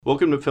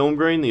Welcome to Film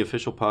Grain, the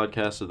official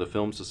podcast of the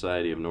Film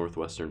Society of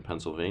Northwestern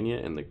Pennsylvania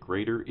and the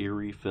Greater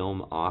Erie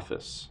Film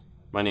Office.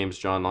 My name is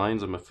John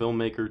Lyons. I'm a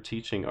filmmaker,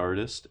 teaching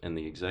artist, and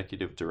the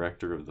executive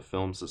director of the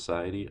Film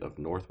Society of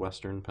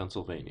Northwestern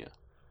Pennsylvania.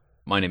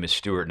 My name is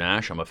Stuart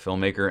Nash. I'm a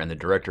filmmaker and the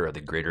director of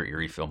the Greater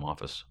Erie Film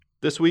Office.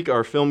 This week,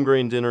 our Film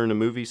Grain Dinner and a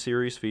Movie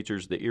series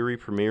features the Erie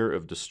premiere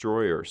of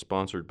Destroyer,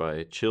 sponsored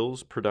by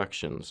Chills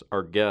Productions.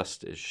 Our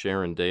guest is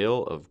Sharon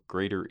Dale of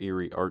Greater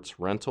Erie Arts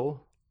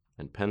Rental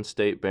and Penn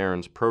State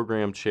Barron's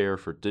Program Chair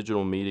for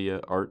Digital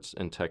Media, Arts,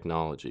 and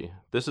Technology.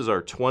 This is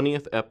our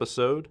 20th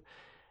episode,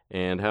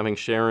 and having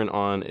Sharon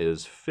on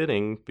is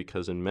fitting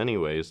because in many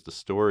ways the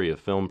story of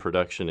film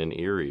production in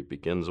Erie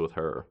begins with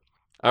her.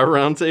 Our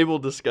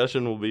roundtable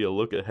discussion will be a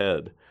look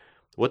ahead.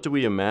 What do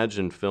we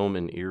imagine film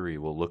in Erie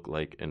will look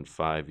like in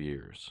 5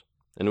 years?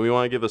 And we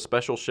want to give a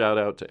special shout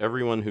out to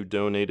everyone who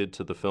donated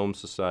to the Film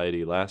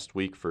Society last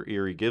week for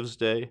Erie Gives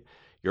Day.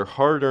 Your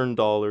hard-earned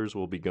dollars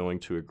will be going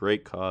to a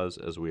great cause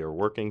as we are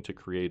working to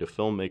create a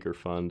filmmaker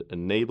fund,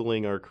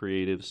 enabling our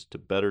creatives to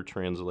better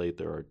translate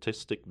their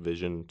artistic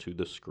vision to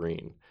the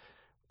screen.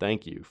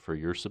 Thank you for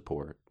your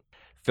support.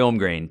 Film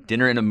Grain,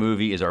 Dinner and a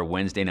Movie is our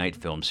Wednesday night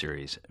film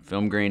series.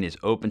 Film Grain is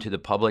open to the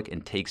public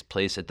and takes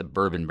place at the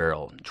Bourbon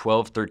Barrel,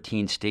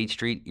 1213 State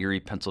Street, Erie,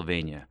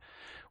 Pennsylvania.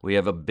 We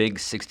have a big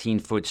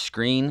 16-foot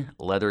screen,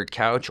 leather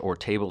couch or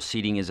table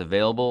seating is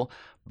available,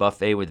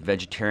 buffet with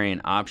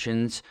vegetarian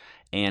options,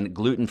 and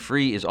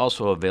gluten-free is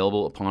also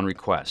available upon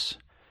request.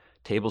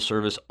 Table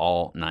service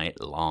all night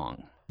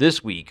long.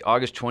 This week,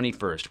 August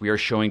 21st, we are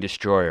showing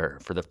Destroyer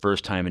for the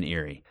first time in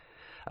Erie.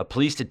 A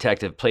police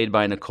detective played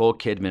by Nicole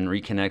Kidman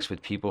reconnects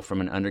with people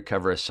from an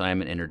undercover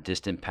assignment in her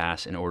distant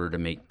past in order to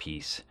make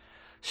peace.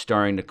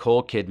 Starring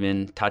Nicole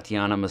Kidman,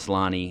 Tatiana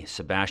Maslany,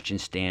 Sebastian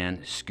Stan,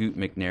 Scoot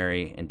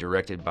McNairy, and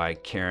directed by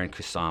Karen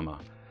Kusama.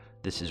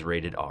 This is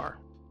rated R.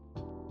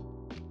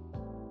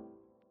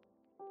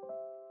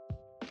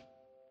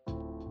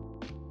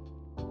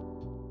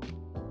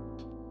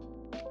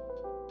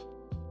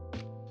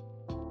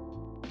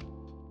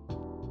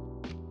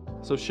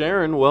 So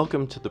Sharon,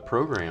 welcome to the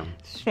program.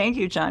 Thank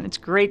you, John. It's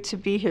great to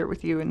be here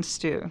with you and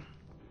Stu.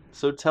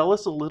 So tell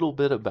us a little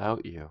bit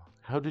about you.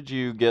 How did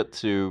you get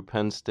to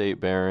Penn State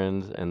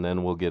Barron's, and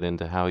then we'll get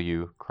into how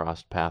you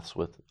crossed paths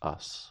with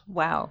us.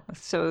 Wow.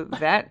 So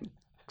that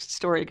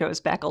story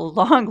goes back a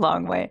long,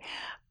 long way.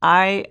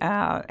 I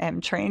am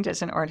trained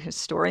as an art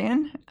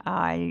historian.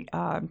 I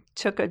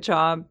took a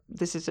job,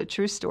 this is a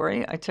true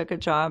story, I took a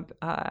job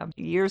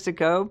years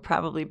ago,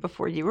 probably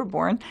before you were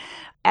born,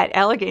 at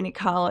Allegheny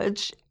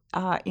College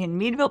in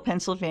Meadville,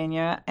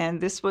 Pennsylvania, and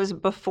this was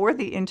before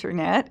the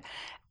internet,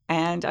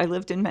 and I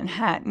lived in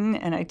Manhattan,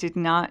 and I did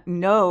not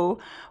know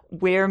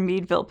where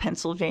Meadville,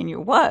 Pennsylvania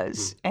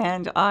was,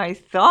 and I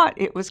thought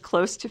it was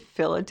close to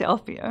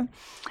Philadelphia.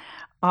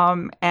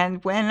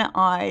 And when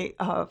I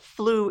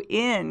flew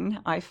into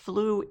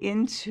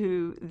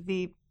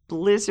the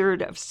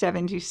blizzard of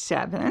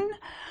 77,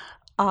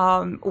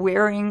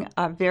 wearing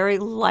a very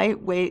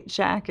lightweight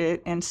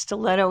jacket and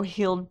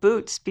stiletto-heeled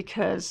boots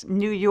because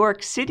New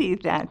York City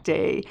that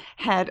day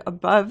had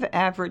above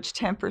average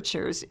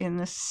temperatures in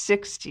the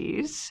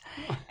 60s.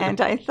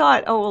 And I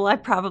thought, oh, well, I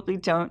probably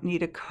don't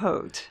need a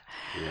coat.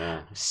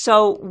 Yeah.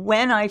 So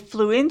when I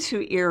flew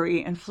into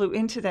Erie and flew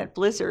into that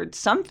blizzard,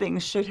 something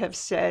should have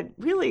said,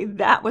 really,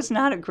 that was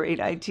not a great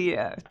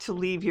idea to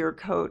leave your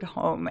coat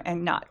home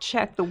and not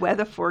check the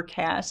weather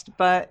forecast.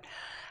 But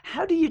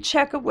how do you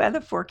check a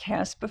weather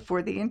forecast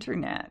before the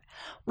internet?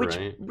 Which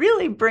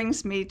really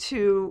brings me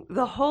to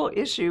the whole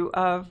issue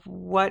of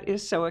what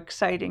is so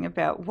exciting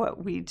about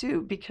what we do,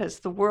 because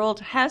the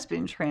world has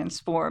been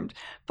transformed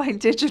by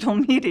digital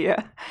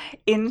media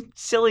in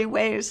silly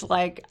ways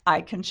like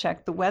I can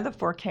check the weather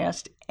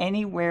forecast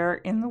anywhere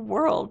in the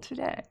world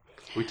today.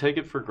 We take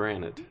it for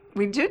granted.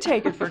 We do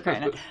take it for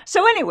granted.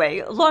 So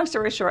anyway, long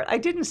story short, I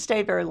didn't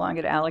stay very long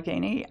at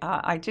Allegheny.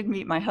 I did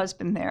meet my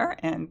husband there,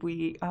 and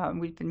we've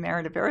been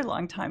married a very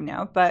long time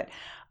now. But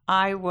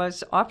I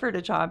was offered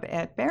a job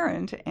at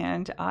Barron,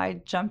 and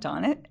I jumped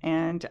on it,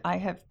 and I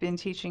have been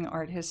teaching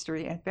art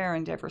history at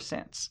Barron ever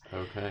since.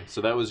 Okay, so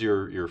that was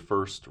your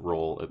first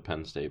role at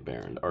Penn State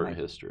Barron, art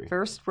history.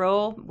 First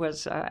role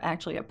was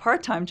actually a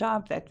part-time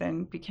job that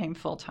then became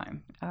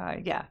full-time.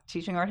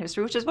 Teaching art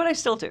history, which is what I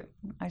still do.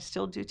 I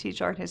still do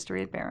teach art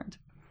history at Barron.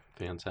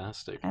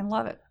 Fantastic. And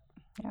love it.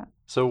 Yeah.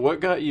 So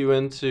what got you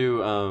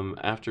into,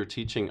 after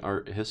teaching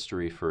art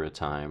history for a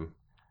time,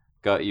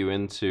 got you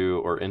into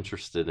or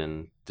interested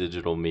in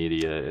digital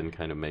media and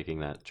kind of making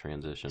that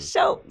transition?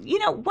 So,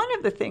 one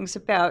of the things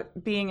about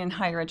being in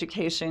higher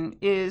education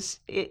is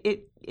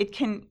you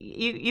can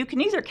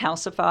either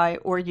calcify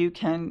or you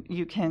can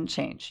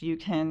change. You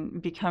can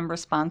become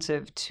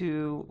responsive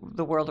to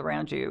the world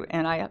around you.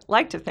 And I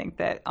like to think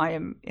that I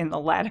am in the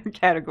latter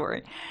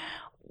category.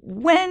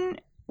 When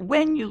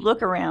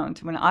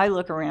I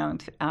look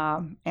around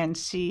and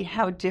see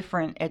how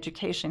different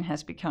education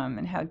has become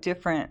and how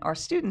different our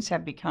students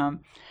have become,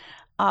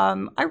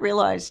 I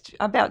realized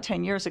about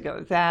 10 years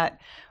ago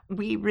that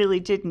we really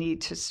did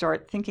need to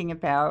start thinking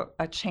about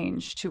a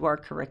change to our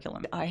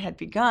curriculum. I had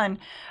begun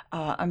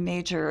a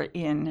major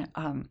in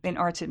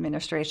arts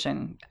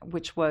administration,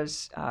 which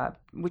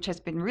has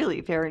been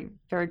really very,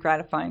 very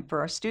gratifying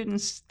for our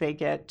students. They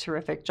get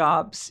terrific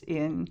jobs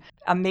in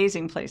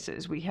amazing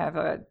places. We have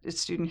a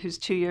student who's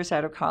 2 years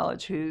out of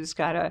college who's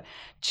got a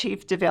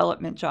chief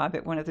development job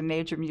at one of the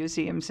major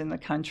museums in the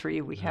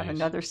country. We have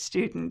another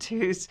student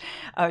who's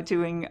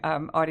doing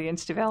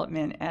audience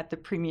development at the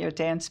premier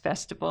dance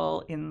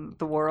festival in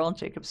the world,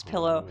 Jacob's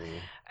Pillow.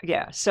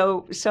 Yeah.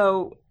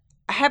 So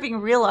having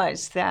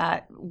realized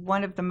that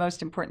one of the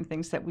most important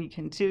things that we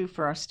can do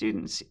for our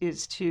students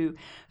is to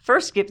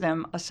first give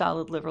them a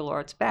solid liberal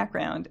arts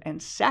background,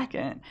 and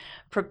second,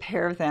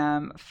 prepare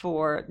them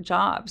for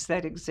jobs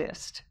that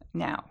exist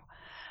now.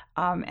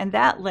 And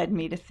that led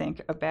me to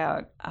think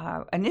about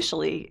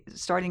initially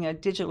starting a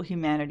digital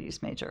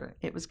humanities major.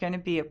 It was going to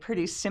be a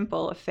pretty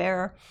simple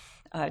affair,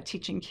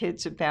 teaching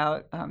kids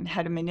about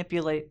how to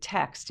manipulate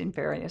text in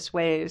various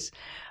ways.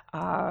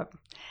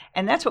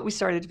 And that's what we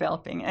started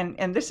developing.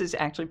 And this is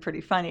actually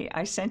pretty funny.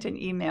 I sent an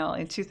email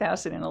in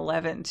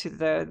 2011 to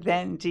the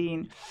then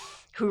dean,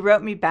 who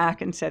wrote me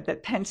back and said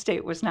that Penn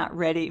State was not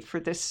ready for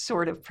this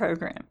sort of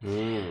program.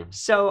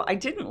 So I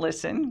didn't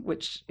listen,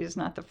 which is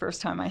not the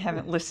first time I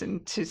haven't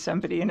listened to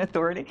somebody in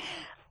authority.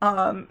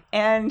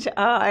 And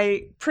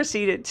I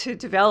proceeded to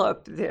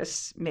develop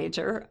this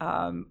major.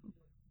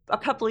 A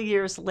couple of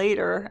years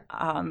later,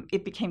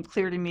 it became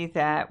clear to me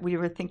that we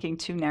were thinking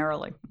too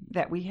narrowly,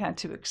 that we had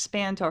to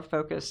expand our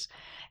focus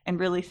and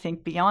really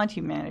think beyond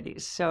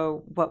humanities.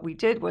 So what we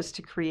did was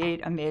to create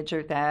a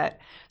major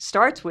that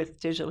starts with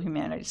digital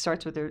humanities,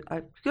 starts with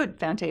a good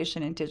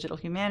foundation in digital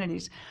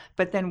humanities,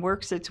 but then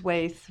works its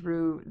way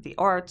through the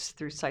arts,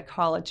 through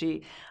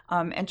psychology,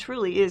 and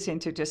truly is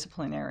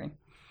interdisciplinary.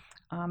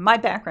 My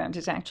background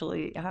is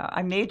actually,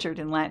 I majored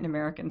in Latin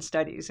American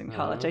studies in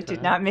college. I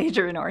did not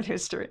major in art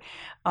history.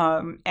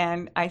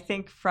 And I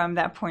think from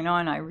that point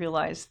on, I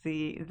realized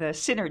the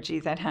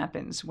synergy that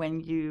happens when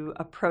you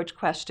approach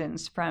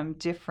questions from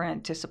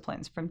different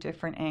disciplines, from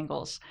different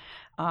angles.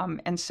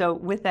 And so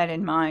with that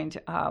in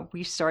mind,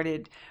 we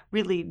started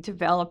really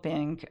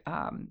developing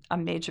a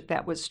major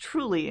that was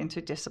truly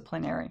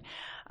interdisciplinary.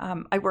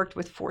 I worked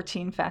with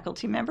 14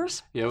 faculty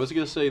members. Yeah, I was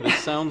going to say, this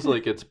sounds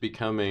like it's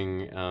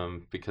becoming,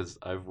 because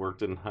I've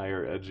worked in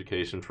higher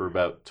education for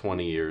about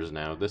 20 years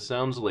now, this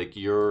sounds like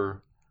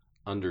your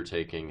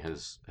undertaking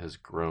has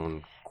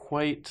grown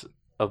quite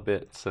a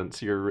bit since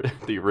the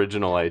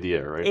original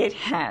idea, right? It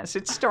has.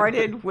 It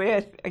started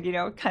with,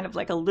 kind of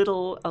like a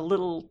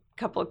little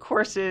couple of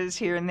courses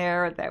here and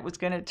there that was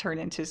going to turn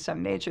into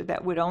some major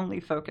that would only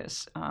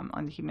focus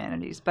on the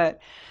humanities.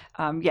 But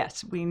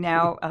yes, we've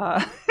now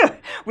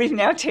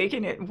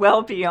taken it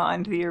well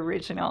beyond the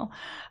original.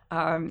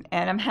 And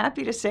I'm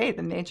happy to say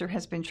the major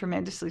has been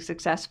tremendously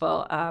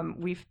successful.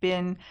 We've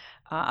been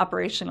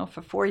operational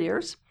for 4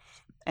 years,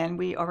 and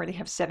we already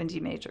have 70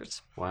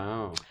 majors.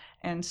 Wow.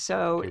 And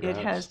so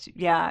Congrats.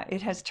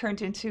 it has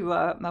turned into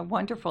a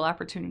wonderful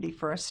opportunity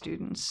for our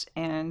students.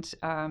 And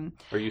are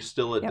you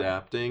still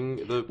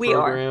adapting the We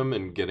program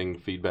and getting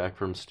feedback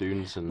from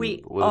students? And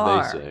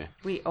what do they say?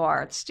 We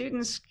are.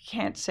 Students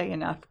can't say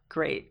enough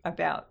great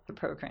about the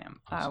program.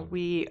 Awesome.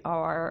 We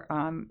are,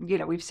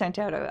 we've sent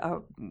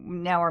out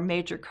now our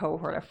major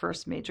cohort, our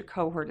first major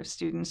cohort of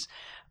students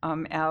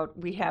out.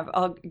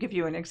 I'll give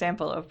you an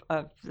example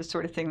of the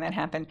sort of thing that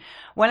happened.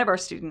 One of our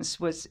students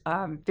was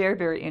very,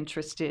 very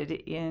interested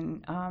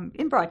in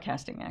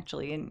broadcasting,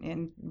 actually,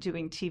 in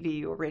doing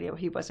TV or radio.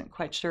 He wasn't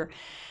quite sure.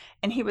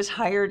 And he was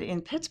hired in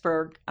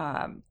Pittsburgh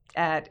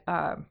at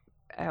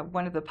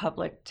one of the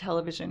public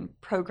television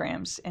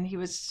programs, and he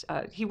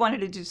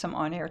wanted to do some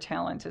on-air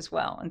talent as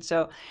well. And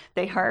so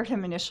they hired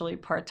him initially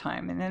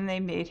part-time, and then they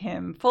made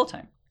him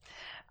full-time.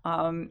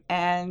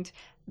 And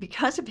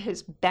because of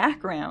his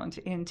background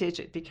in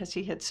Digit, because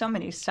he had so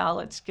many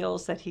solid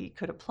skills that he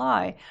could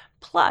apply,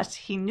 plus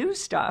he knew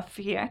stuff,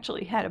 he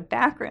actually had a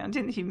background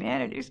in the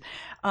humanities,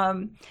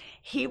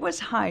 he was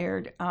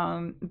hired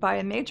by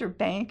a major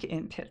bank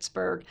in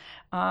Pittsburgh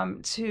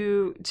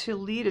to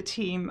lead a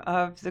team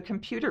of the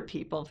computer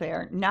people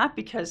there, not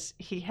because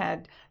he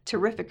had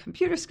terrific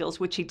computer skills,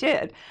 which he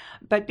did,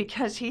 but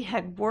because he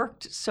had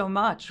worked so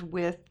much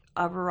with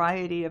a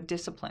variety of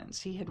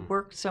disciplines. He had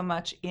worked so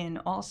much in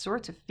all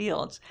sorts of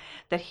fields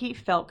that he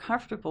felt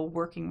comfortable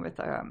working with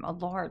a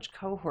large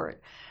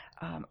cohort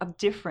of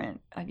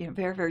different,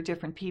 very, very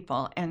different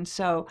people. And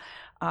so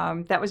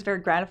that was very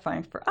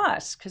gratifying for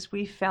us, because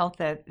we felt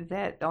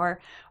that our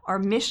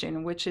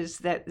mission, which is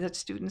that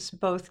students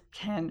both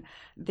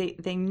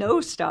they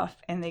know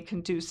stuff and they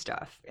can do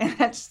stuff. And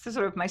that's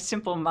sort of my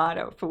simple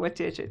motto for what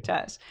Digit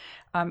does.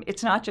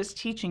 It's not just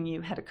teaching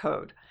you how to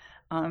code.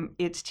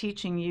 It's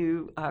teaching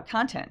you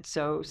content.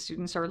 So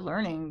students are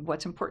learning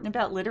what's important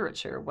about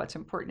literature, what's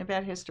important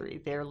about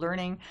history. They're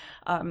learning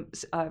a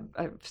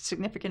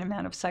significant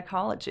amount of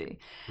psychology.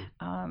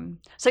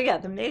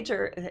 The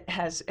major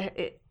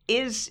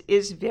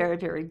is very,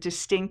 very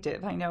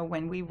distinctive. I know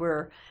when we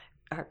were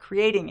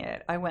creating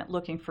it, I went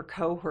looking for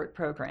cohort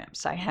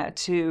programs. I had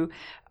to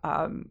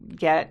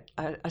get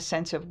a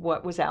sense of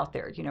what was out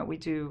there. We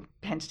do,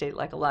 Penn State,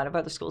 like a lot of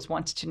other schools,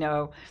 wants to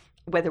know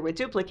whether we're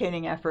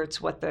duplicating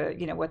efforts, what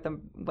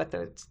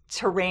the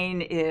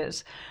terrain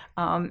is,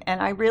 and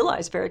I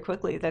realized very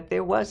quickly that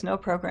there was no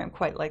program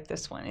quite like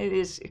this one. It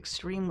is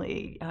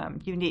extremely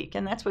unique,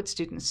 and that's what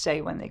students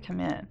say when they come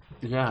in.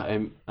 Yeah,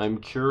 I'm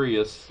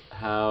curious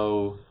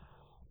how.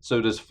 So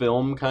does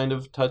film kind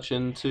of touch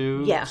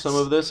into some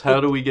of this?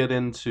 How do we get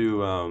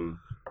into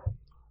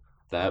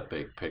that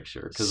big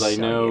picture? Because I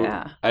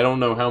don't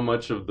know how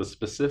much of the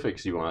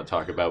specifics you want to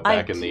talk about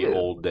back in the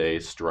old day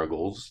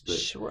struggles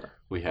that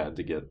we had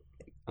to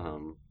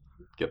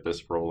get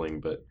this rolling.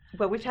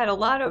 But we've had a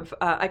lot of.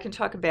 I can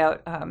talk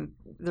about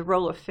the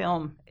role of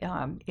film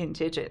in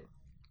Digit.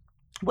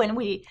 When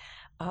we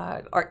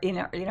are in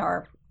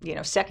our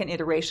second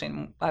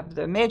iteration of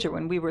the major,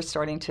 when we were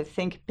starting to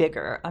think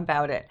bigger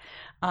about it,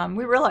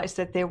 we realized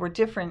that there were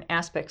different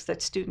aspects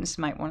that students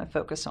might want to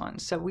focus on.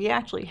 So we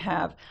actually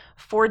have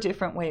 4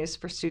 different ways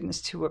for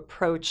students to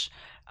approach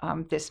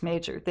this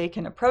major. They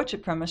can approach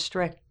it from a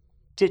strict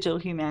digital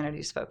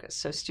humanities focus.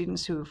 So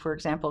students who, for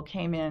example,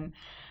 came in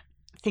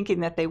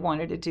thinking that they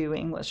wanted to do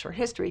English or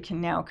history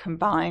can now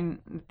combine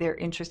their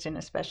interest in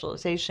a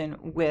specialization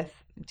with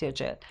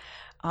Digit.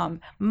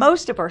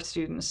 Most of our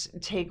students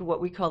take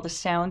what we call the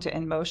sound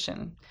and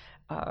motion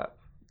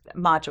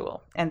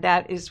module, and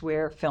that is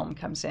where film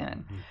comes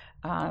in.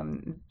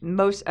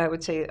 I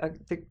would say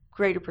the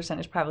greater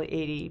percentage, probably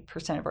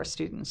 80% of our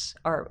students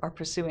are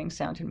pursuing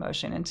sound and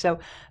motion. And so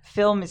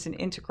film is an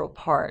integral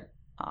part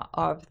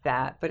of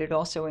that, but it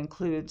also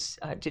includes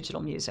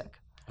digital music.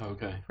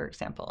 Okay. For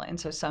example. And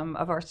so some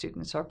of our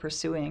students are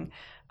pursuing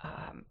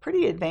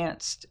pretty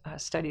advanced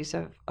studies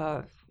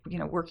of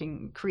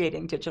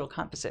creating digital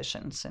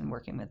compositions and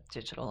working with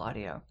digital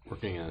audio.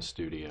 Working in a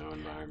studio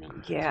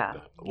environment. Yeah.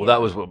 Like that. Well,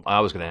 that was what I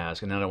was going to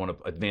ask, and I don't want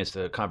to advance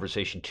the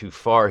conversation too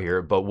far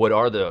here, but what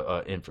are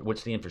the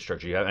what's the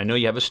infrastructure? I know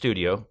you have a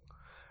studio.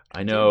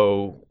 I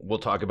know we'll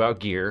talk about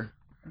gear.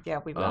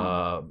 Yeah, we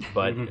will.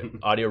 But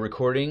audio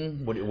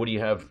recording, what do you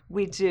have?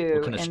 We do.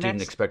 What can a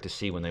student expect to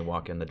see when they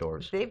walk in the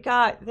doors? They've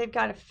got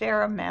a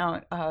fair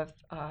amount of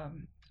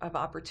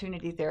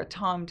opportunity there.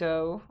 Tom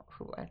Doe,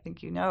 who I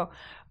think you know,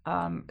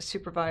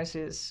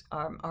 supervises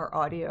our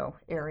audio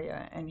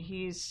area, and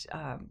he's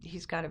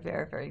got a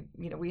very, very,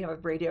 we have a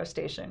radio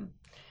station.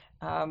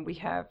 We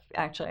have,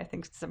 actually, I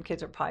think some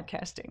kids are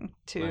podcasting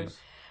too. Nice.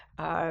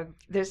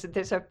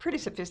 There's a pretty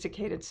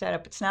sophisticated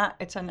setup. It's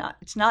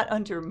not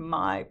under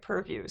my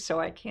purview, so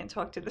I can't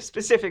talk to the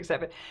specifics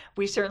of it.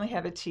 We certainly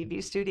have a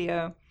TV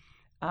studio.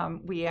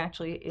 We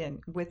actually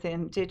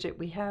within Digit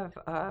we have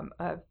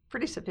a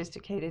pretty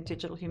sophisticated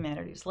digital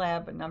humanities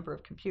lab, a number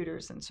of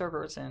computers and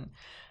servers and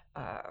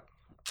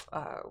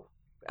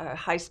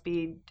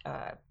high-speed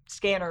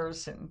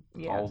scanners and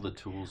all the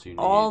tools you need.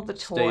 All the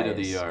toys. State of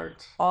the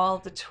art. All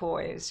the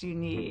toys you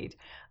need.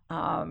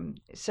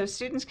 So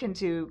students can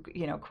do,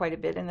 quite a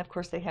bit, and of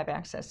course they have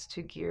access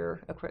to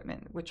gear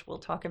equipment, which we'll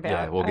talk about.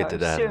 Yeah, we'll get to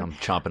that. Soon. I'm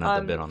chomping at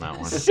the bit on that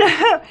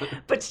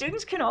one. But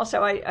students can also.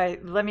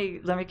 Let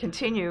me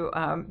continue.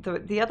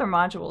 The other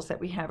modules that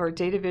we have are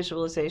data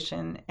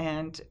visualization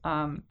and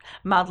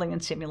modeling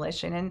and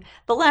simulation, and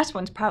the last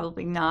one's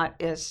probably not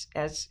as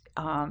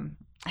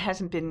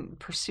hasn't been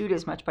pursued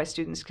as much by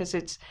students because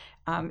it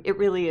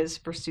really is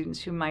for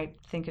students who might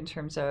think in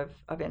terms of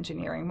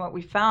engineering. What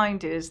we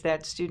find is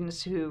that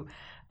students who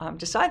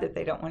decide that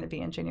they don't want to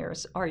be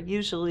engineers are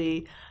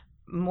usually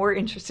more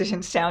interested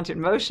in sound and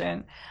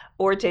motion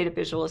or data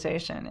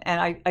visualization.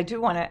 And I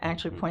do want to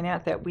actually point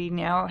out that we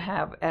now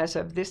have, as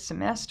of this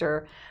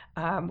semester,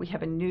 we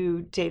have a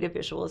new data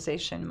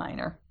visualization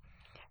minor.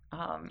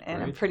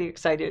 And I'm pretty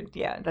excited.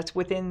 Yeah, that's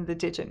within the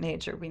Digit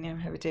major. We now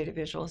have a data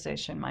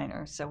visualization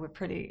minor, so we're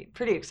pretty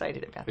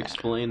excited about that.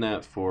 Explain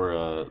that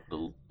for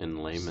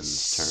in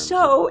layman's terms.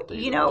 So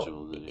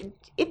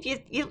if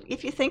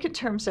you think in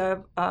terms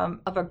of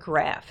a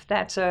graph,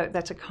 that's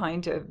a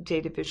kind of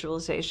data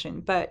visualization.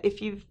 But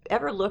if you've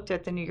ever looked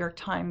at the New York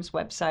Times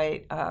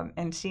website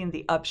and seen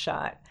the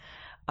Upshot,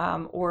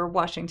 or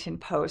Washington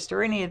Post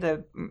or any of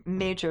the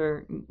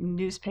major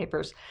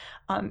newspapers,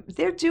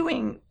 they're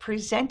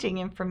presenting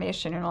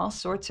information in all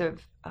sorts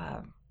of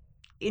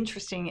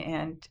interesting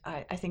and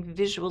I think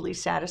visually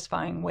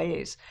satisfying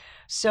ways.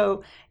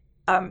 So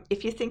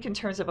if you think in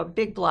terms of a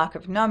big block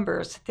of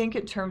numbers, think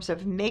in terms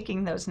of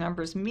making those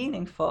numbers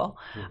meaningful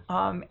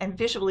and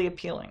visually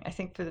appealing. I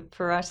think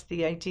for us,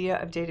 the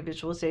idea of data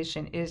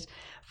visualization is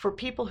for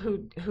people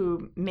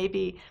who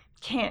maybe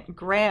can't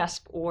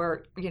grasp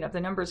or the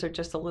numbers are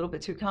just a little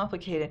bit too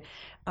complicated,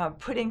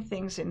 putting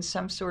things in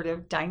some sort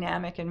of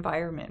dynamic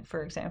environment,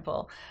 for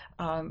example,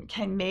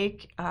 can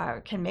make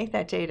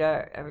that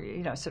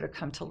data sort of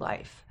come to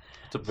life.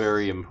 It's a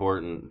very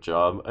important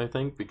job, I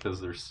think,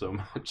 because there's so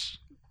much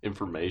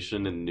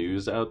information and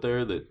news out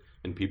there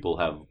and people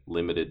have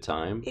limited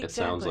time. Exactly. It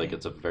sounds like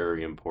it's a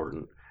very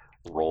important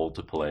role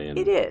to play in.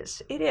 It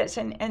is,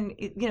 and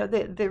you know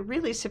the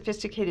really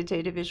sophisticated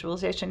data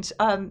visualizations.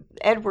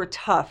 Edward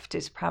Tufte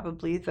is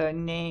probably the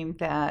name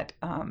that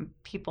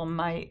people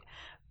might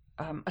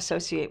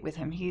associate with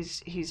him.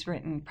 He's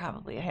written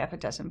probably a half a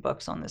dozen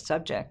books on the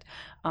subject.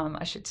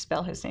 I should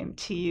spell his name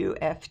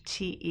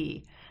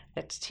Tufte.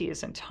 That's T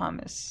as in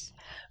Thomas.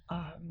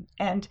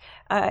 And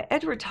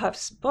Edward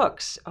Tufte's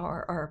books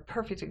are a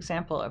perfect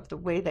example of the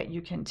way that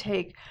you can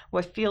take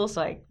what feels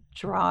like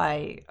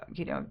dry,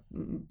 you know,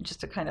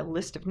 just a kind of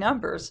list of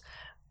numbers.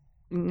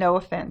 No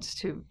offense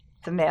to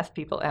the math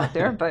people out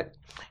there, but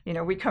you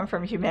know, we come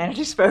from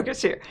humanities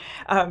focus here.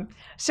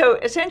 So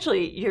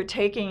essentially, you're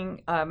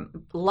taking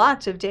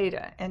lots of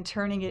data and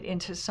turning it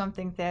into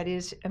something that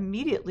is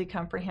immediately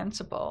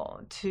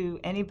comprehensible to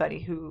anybody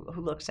who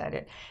looks at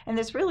it. And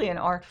there's really an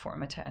art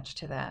form attached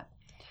to that.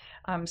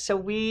 So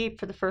we,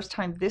 for the first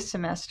time this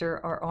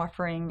semester, are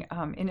offering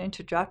an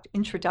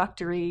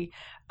introductory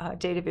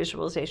data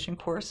visualization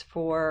course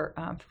for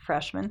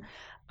freshmen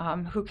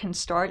who can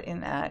start in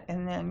that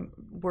and then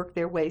work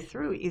their way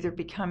through either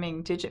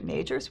becoming digit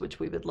majors, which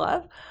we would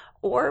love,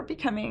 or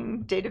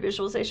becoming data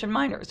visualization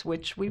minors,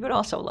 which we would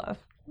also love.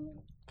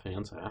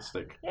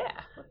 Fantastic. Yeah.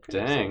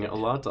 Dang, a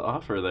lot to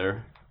offer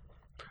there.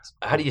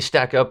 How do you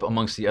stack up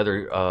amongst the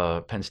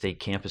other Penn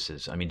State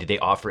campuses? I mean, do they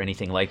offer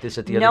anything like this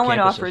at the other campuses? No one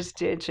offers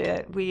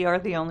Digit. We are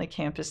the only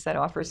campus that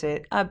offers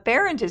it.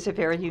 Behrend is a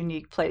very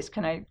unique place.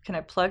 Can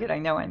I plug it? I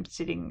know I'm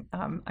sitting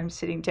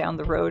down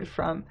the road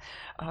from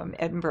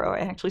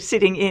Edinboro. Actually,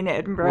 sitting in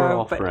Edinboro. We're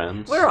all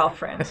friends. We're all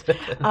friends.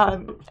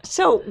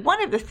 So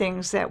one of the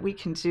things that we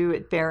can do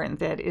at Behrend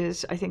that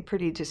is, I think,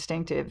 pretty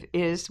distinctive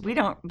is we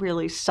don't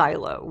really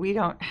silo. We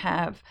don't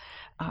have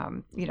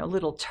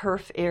little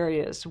turf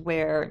areas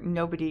where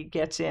nobody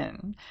gets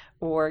in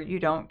or you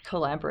don't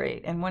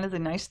collaborate. And one of the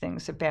nice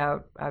things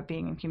about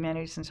being in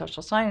humanities and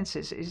social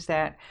sciences is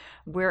that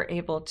we're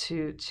able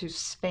to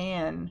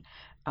span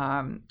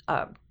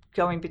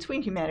going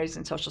between humanities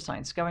and social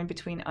science, going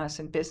between us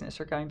and business,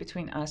 or going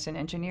between us and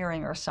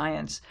engineering or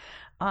science.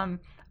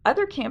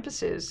 Other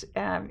campuses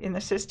in the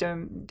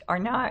system are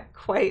not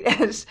quite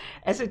as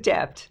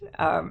adept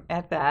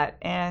at that.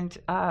 And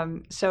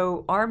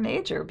so our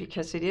major,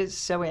 because it is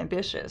so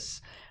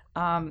ambitious,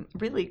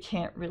 really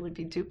can't really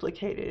be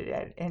duplicated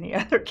at any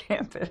other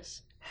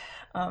campus.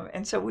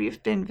 And so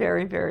we've been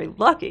very, very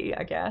lucky,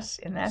 I guess,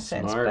 in that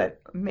sense.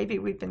 But maybe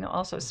we've been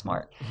also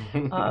smart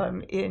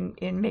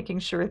in making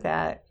sure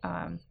that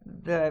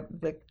the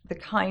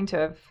kind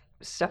of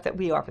stuff that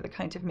we offer, the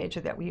kind of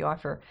major that we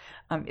offer,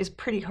 is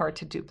pretty hard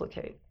to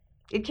duplicate.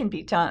 It can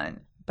be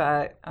done,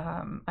 but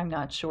I'm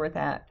not sure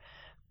that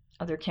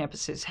other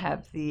campuses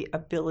have the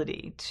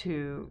ability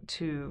to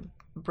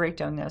break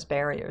down those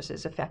barriers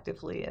as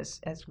effectively as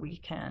we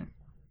can.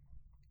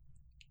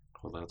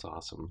 Well, that's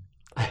awesome.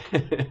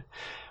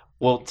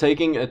 Well,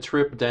 taking a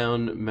trip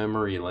down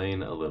memory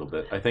lane a little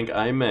bit, I think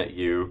I met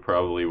you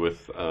probably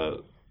with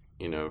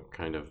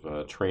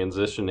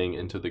transitioning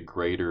into the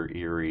Greater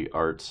Erie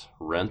Arts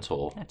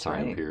rental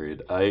time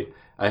period. I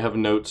have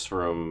notes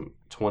from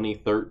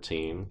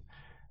 2013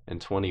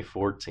 and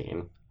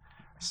 2014.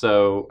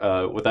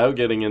 So without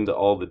getting into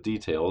all the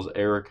details,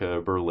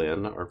 Erica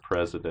Berlin, our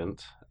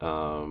president,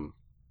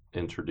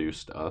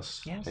 introduced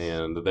us. Yes.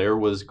 And there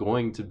was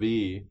going to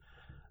be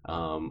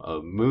a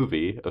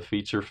movie, a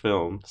feature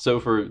film. So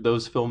for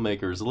those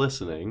filmmakers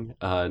listening,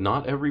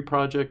 not every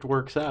project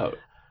works out.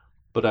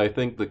 But I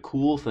think the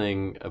cool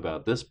thing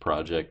about this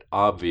project,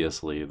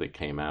 obviously, that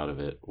came out of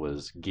it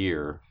was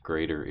GEAR,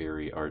 Greater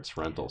Erie Arts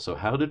Rental. So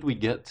how did we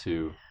get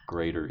to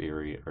Greater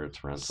Erie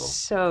Arts Rental?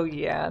 So,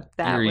 yeah,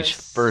 that Erie's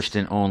first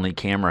and only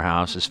camera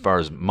house, as far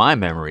as my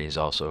memory is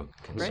also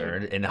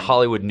concerned, in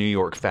Hollywood, New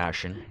York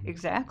fashion.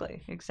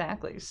 Exactly.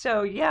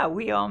 So, yeah,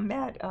 we all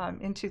met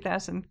in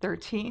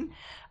 2013.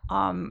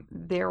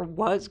 There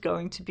was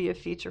going to be a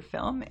feature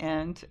film,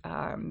 and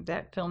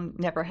that film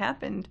never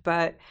happened,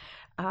 but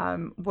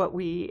what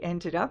we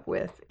ended up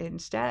with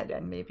instead,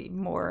 and maybe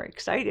more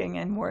exciting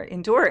and more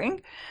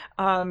enduring,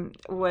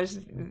 was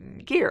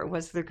GEAR,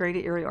 was the Greater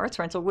Erie Arts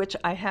Rental, which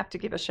I have to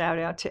give a shout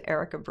out to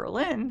Erica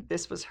Berlin.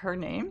 This was her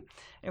name.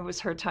 It was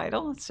her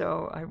title.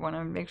 So I want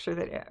to make sure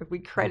that we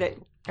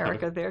credit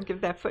Erica there, give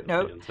that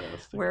footnote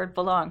where it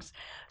belongs.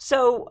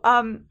 So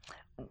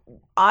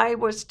I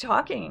was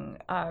talking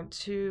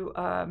to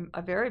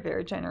a very,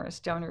 very generous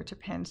donor to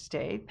Penn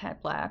State,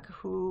 Pat Black,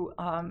 who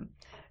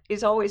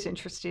is always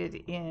interested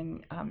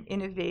in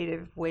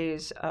innovative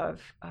ways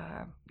of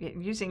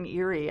using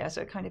Erie as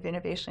a kind of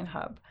innovation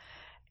hub.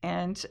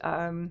 And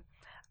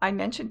I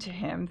mentioned to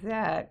him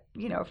that,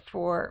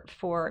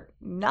 for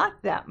not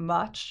that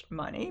much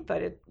money,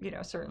 but it,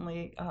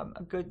 certainly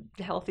a good,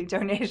 healthy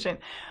donation,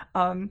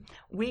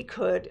 we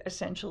could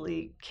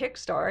essentially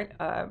kickstart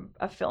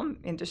a film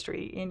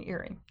industry in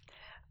Erie.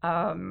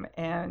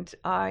 And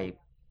I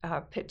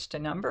pitched a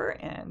number,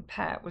 and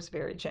Pat was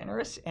very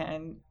generous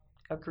and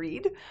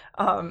agreed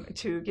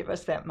to give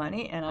us that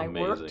money, and I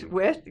worked Amazing.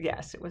 with.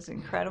 Yes, it was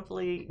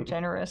incredibly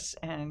generous,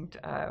 and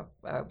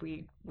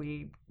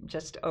we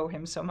just owe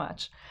him so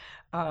much.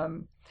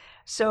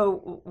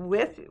 So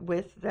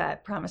with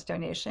that promised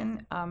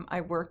donation,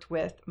 I worked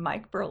with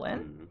Mike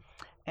Berlin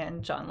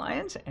and John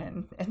Lyons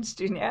and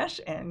Stu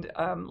Nash and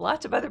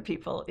lots of other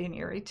people in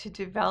Erie to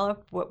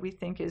develop what we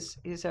think is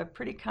a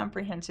pretty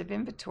comprehensive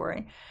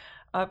inventory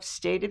of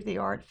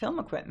state-of-the-art film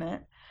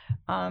equipment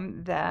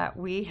that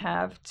we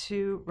have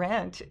to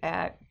rent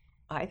at,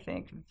 I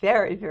think,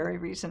 very, very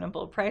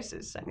reasonable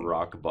prices. I think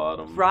Rock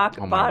bottom. rock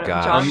Oh my bottom.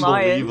 gosh. John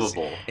Lyons.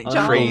 Unbelievable.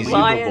 John Crazy.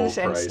 Lyons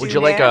and Price. Stu Would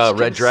you like Nash a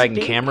Red can Dragon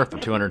speak. camera for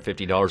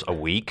 $250 a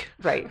week?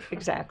 Right,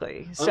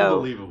 exactly. So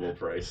Unbelievable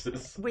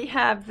prices. we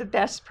have the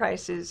best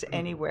prices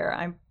anywhere.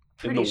 I'm In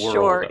pretty the world,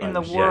 sure in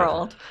the I'm sure.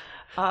 world.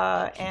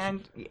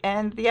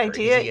 And the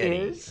idea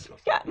is,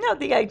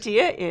 the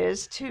idea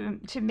is to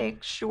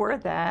make sure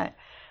that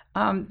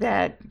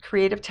that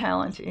creative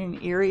talent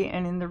in Erie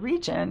and in the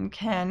region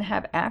can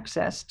have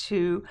access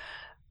to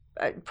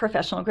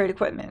professional grade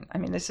equipment. I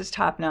mean, this is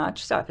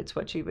top-notch stuff. It's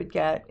what you would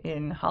get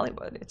in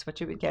Hollywood. It's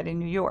what you would get in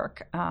New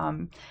York.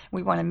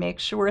 We want to make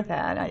sure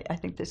that, I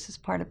think this is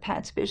part of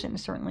Pat's vision,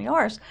 certainly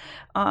ours,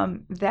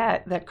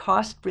 that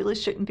cost really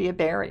shouldn't be a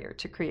barrier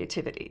to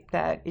creativity,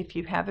 that if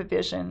you have a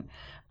vision,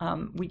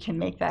 we can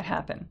make that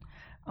happen.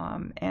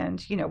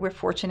 And, we're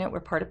fortunate. We're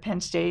part of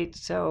Penn State,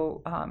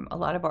 so a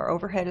lot of our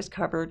overhead is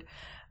covered.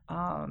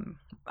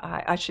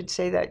 I should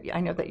say that I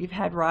know that you've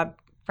had Rob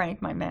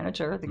Frank, my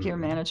manager, the gear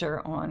manager,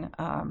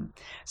 on.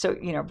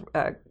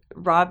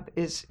 Rob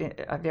is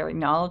very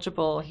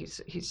knowledgeable.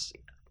 He's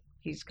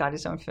got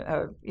his own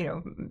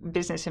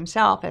business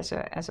himself as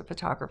a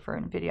photographer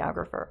and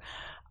videographer,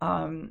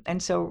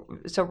 and so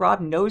Rob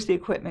knows the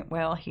equipment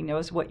well. He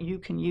knows what you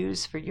can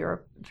use for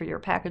your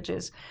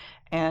packages,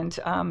 and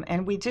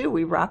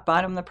we rock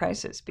bottom the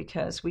prices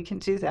because we can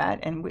do that,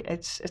 and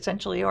it's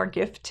essentially our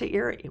gift to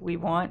Erie. We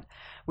want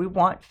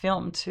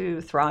film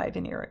to thrive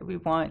in Erie. We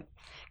want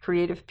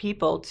creative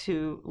people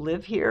to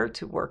live here,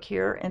 to work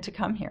here, and to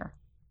come here.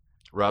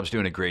 Rob's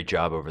doing a great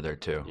job over there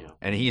too. Yeah.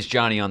 And he's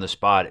Johnny on the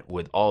spot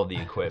with all the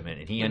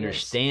equipment, and he He is.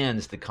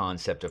 understands the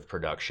concept of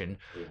production.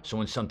 Yeah. So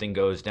when something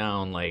goes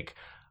down, like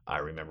I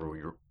remember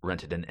we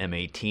rented an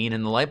M18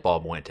 and the light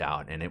bulb went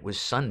out, and it was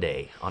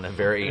Sunday on a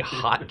very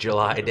hot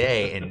July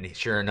day, and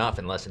sure enough,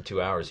 in less than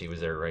 2 hours, he was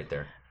there right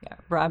there. Yeah,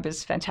 Rob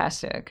is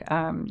fantastic.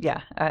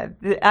 Gear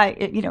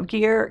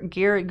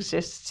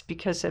exists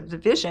because of the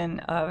vision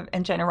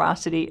and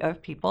generosity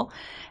of people,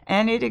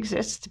 and it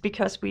exists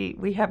because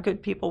we have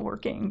good people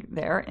working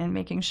there and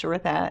making sure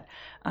that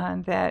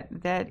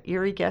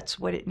Erie gets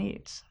what it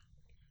needs.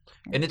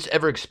 And it's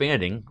ever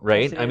expanding,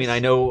 right? Yes, it I mean, is. I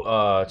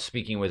know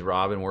speaking with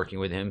Rob and working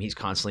with him, he's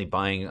constantly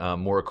buying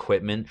more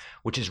equipment,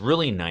 which is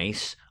really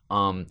nice.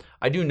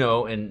 I do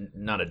know, and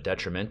not a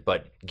detriment,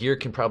 but gear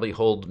can probably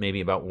hold maybe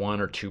about 1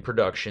 or 2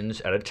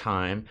 productions at a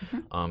time.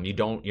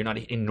 You're not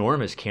an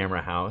enormous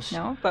camera house.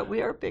 No, but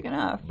we are big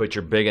enough. But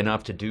you're big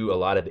enough to do a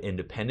lot of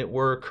independent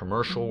work,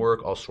 commercial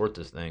work, all sorts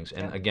of things.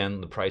 And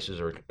again, the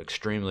prices are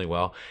extremely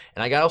well.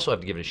 And I also have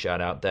to give it a shout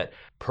out that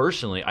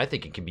personally, I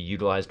think it can be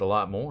utilized a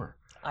lot more.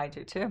 I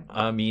do too.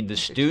 I mean, the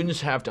students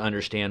have to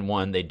understand,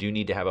 one, they do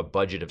need to have a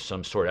budget of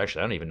some sort. Actually,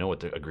 I don't even know what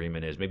the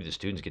agreement is. Maybe the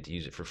students get to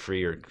use it for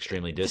free or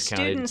extremely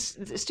discounted.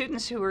 The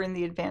students who are in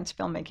the advanced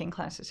filmmaking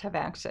classes have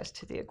access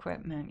to the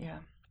equipment. Yeah.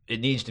 It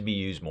needs to be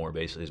used more,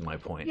 basically, is my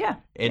point. Yeah.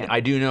 And yeah.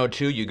 I do know,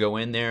 too, you go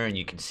in there and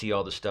you can see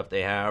all the stuff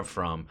they have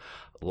from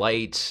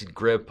lights,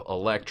 grip,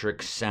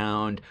 electric,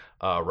 sound.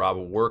 Rob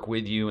will work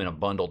with you in a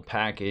bundled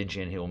package,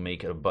 and he'll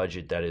make a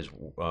budget that is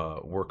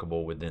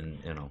workable within,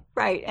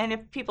 Right, and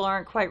if people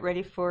aren't quite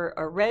ready for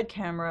a red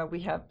camera, we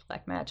have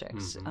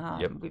Blackmagics.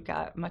 Yep. We've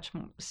got much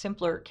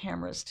simpler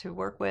cameras to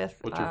work with.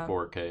 Which are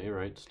 4K,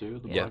 right, Stu?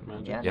 The Yeah.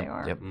 Blackmagic? Yeah, Yep, they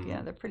are. yep.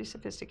 Yeah, they're pretty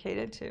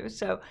sophisticated too.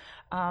 So,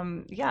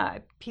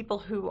 people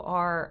who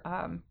are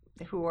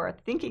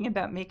thinking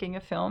about making a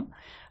film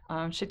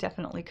should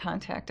definitely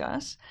contact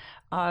us.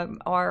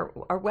 Our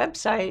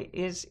website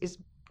is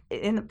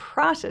in the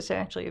process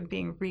actually of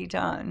being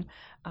redone.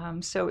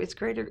 So it's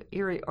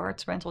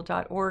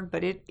greatereartsrental.org,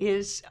 but it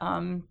is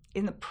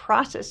in the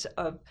process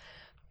of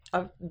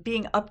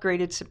being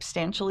upgraded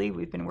substantially.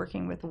 We've been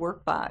working with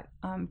Workbot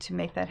to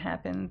make that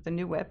happen. The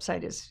new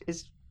website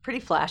is pretty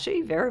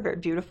flashy, very, very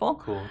beautiful.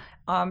 Cool.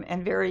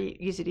 And very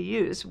easy to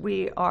use.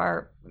 We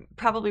are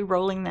probably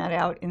rolling that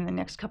out in the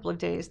next couple of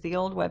days. The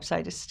old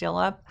website is still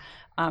up.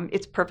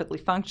 It's perfectly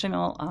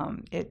functional.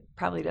 It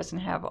probably doesn't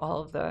have all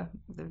of the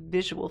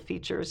visual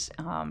features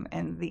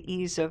and the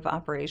ease of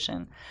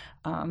operation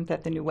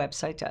that the new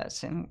website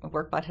does. And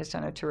Workbot has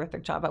done a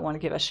terrific job. I want to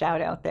give a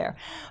shout out there.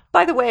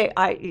 By the way,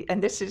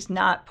 and this is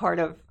not part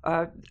of,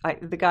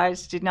 the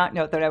guys did not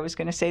know that I was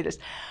going to say this.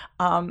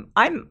 I'm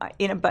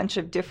in a bunch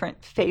of different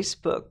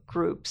Facebook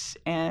groups,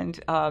 and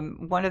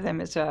one of them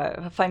is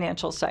a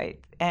financial site.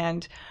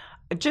 And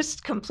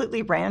just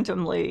completely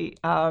randomly,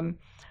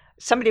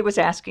 somebody was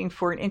asking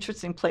for an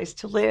interesting place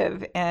to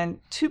live, and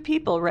 2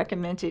 people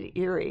recommended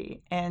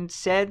Erie and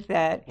said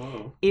that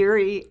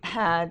Erie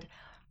had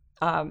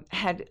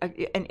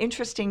an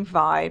interesting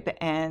vibe,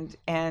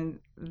 and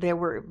there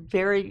were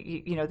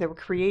there were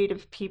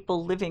creative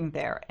people living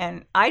there,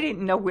 and I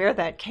didn't know where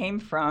that came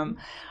from.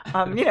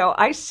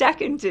 I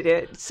seconded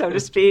it, so to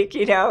speak,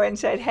 and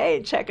said,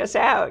 "Hey, check us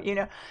out,"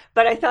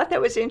 But I thought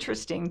that was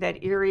interesting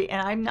that Erie,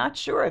 and I'm not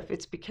sure if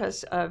it's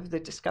because of the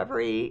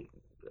Discovery.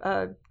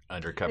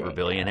 Undercover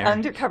billionaire.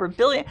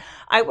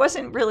 I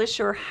wasn't really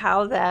sure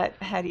how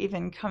that had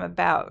even come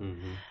about.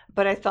 Mm-hmm.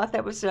 But I thought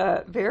that was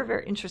very,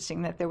 very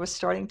interesting that there was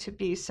starting to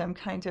be some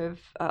kind of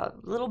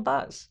little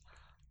buzz.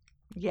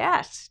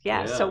 Yes.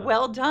 Yeah. So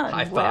well done.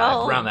 High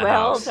five around the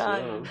house. Well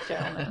done,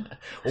 gentlemen.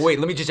 Well, wait,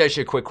 let me just ask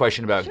you a quick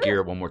question about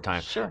gear one more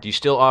time. Sure. Do you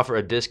still offer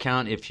a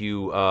discount if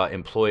you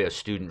employ a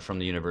student from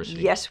the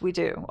university? Yes, we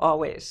do.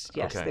 Always.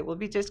 Yes, Okay. there will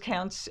be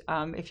discounts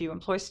if you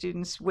employ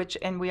students,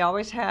 and we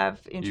always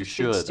have interested You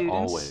should students.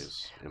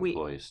 always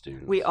employ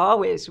students. We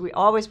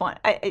always want.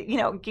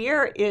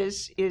 Gear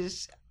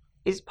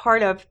is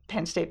part of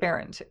Penn State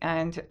Behrend,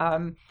 and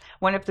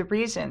one of the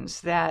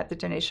reasons that the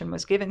donation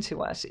was given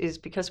to us is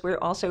because we're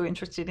also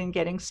interested in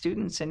getting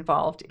students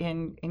involved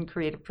in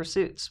creative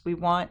pursuits. We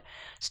want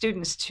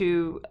students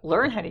to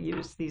learn how to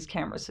use these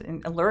cameras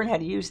and learn how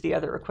to use the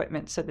other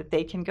equipment so that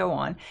they can go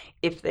on,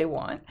 if they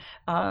want,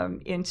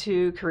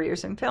 into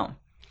careers in film.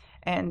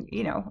 And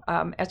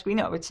as we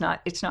know, it's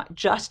not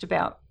just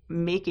about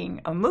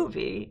making a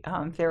movie.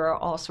 There are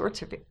all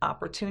sorts of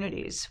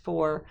opportunities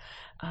for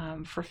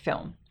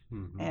film.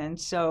 Mm-hmm. And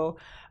so,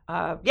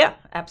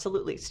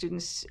 absolutely.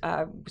 Students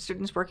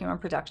working on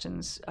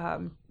productions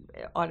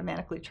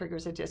automatically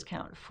triggers a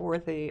discount for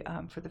the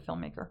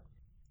filmmaker.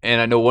 And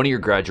I know one of your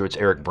graduates,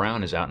 Eric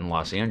Brown, is out in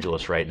Los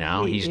Angeles right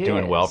now. He's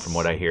doing well from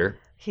what I hear.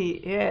 He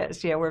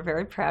is. Yeah, we're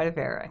very proud of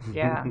Eric.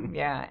 Yeah,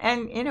 yeah.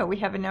 And we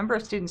have a number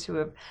of students who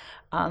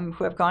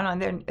have gone on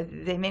there.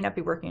 They may not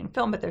be working in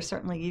film, but they're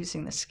certainly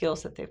using the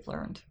skills that they've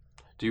learned.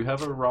 Do you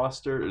have a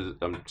roster?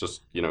 I'm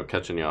just,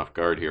 catching you off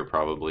guard here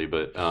probably,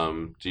 but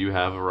do you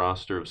have a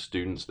roster of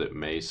students that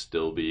may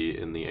still be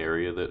in the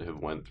area that have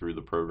went through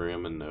the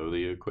program and know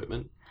the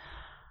equipment?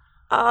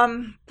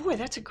 Boy,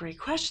 that's a great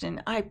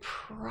question. I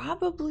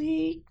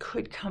probably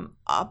could come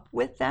up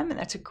with them, and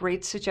that's a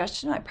great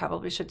suggestion. I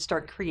probably should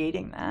start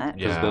creating that.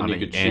 Yeah, then on you an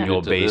could shoot annual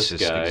it to this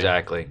basis, guy.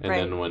 exactly. And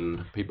then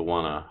when people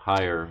want to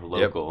hire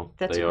local,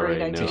 That's they a great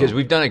already idea. know. Because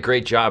we've done a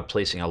great job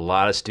placing a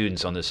lot of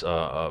students on this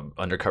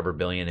Undercover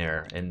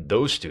Billionaire, and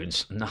those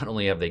students, not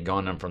only have they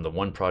gone on from the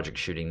one project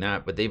shooting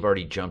that, but they've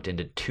already jumped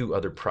into 2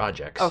 other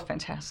projects. Oh,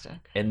 fantastic.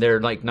 And they're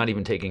like not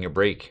even taking a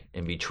break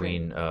in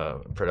between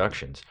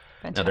productions.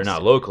 Fantastic. Now, they're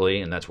not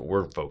locally, and that's what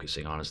we're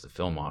focusing on as the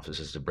film office,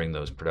 is to bring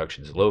those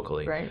productions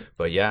locally. Right.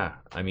 But yeah,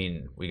 I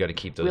mean, we got to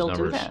keep those We'll do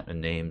numbers that.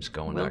 and names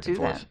going We'll back do and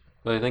forth. that.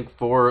 But I think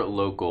for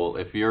local,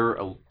 if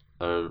you're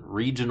a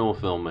regional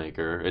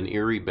filmmaker, an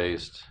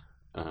Erie-based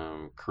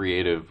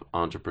creative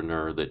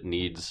entrepreneur that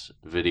needs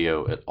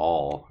video at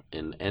all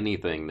in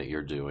anything that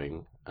you're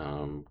doing,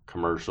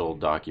 commercial,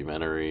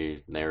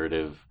 documentary,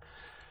 narrative,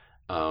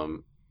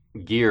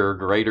 gear,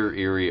 Greater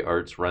Erie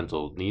Arts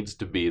Rental needs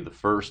to be the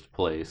first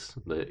place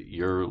that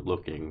you're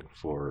looking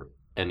for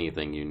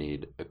anything you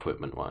need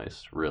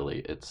equipment-wise.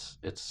 Really, it's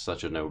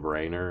such a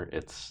no-brainer.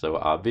 It's so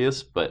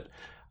obvious, but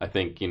I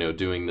think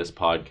doing this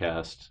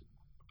podcast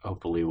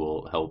hopefully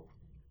will help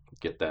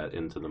get that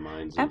into the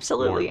minds of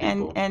Absolutely.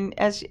 more people. And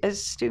as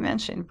Stu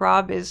mentioned,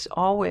 Rob is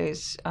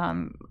always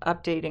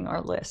updating our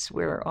lists.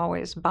 We're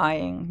always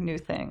buying new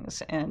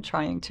things and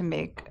trying to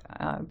make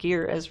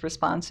gear as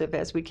responsive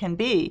as we can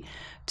be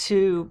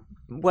to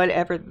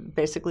whatever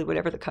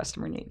the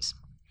customer needs.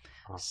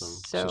 Awesome.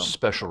 So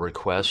special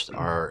requests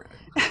are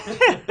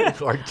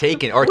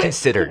taken or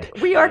considered.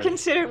 We are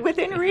considered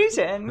within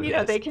reason.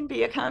 Yes. They can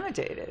be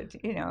accommodated.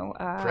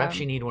 Perhaps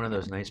you need one of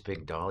those nice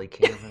big dolly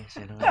cameras.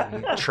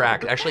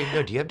 Track. Actually,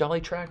 no. Do you have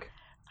dolly track?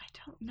 I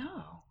don't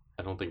know.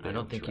 I don't think I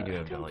don't think you do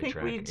have I don't dolly think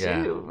track. we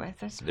Yeah. do.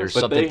 There's But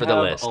something they for the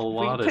have list. a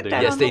lot We of put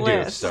that different. Yes, on they the do.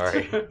 list.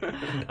 Sorry,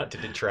 not to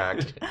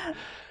detract.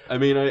 I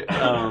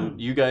mean,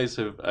 you guys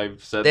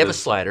I've said They have a this.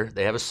 slider.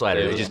 They have a slider.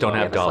 They They have just a don't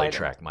have slider. dolly Slider.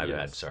 track. My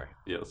bad. Yes. Sorry.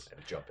 Yes.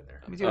 Jump in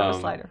there. We do have a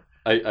slider.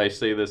 I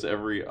say this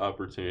every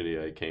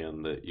opportunity I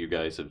can that you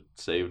guys have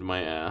saved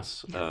my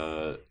ass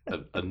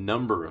a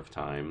number of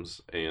times,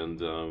 and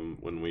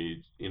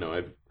when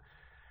I've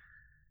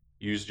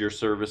used your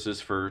services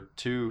for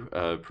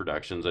 2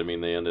 productions. I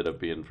mean, they ended up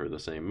being for the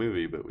same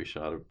movie, but we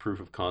shot a proof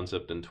of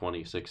concept in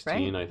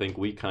 2016. Right. I think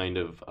we kind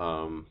of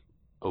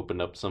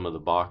opened up some of the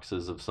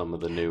boxes of some of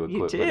the new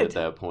You equipment did. at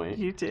that point.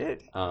 You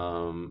did.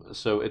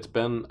 So it's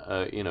been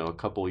a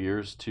couple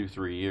years,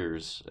 2-3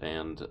 years,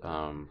 and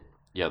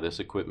this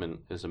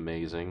equipment is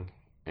amazing,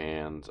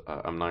 and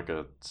I'm not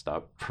gonna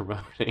stop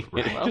promoting it.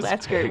 Well, Just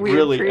that's great. We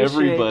really, appreciate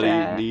everybody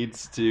that.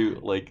 needs to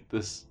like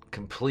this.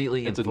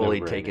 Completely It's and a fully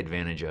no-brainer. take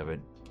advantage of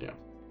it. Yeah.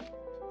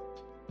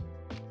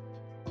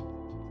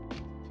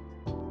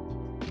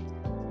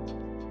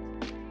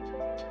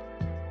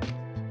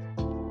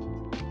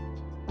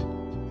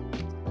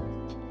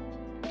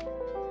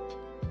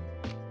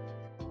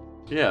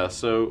 Yeah,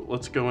 so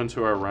let's go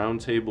into our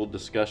roundtable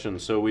discussion.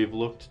 So we've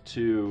looked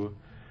to,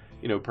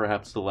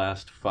 perhaps the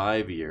last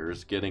 5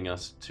 years getting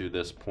us to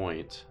this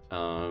point.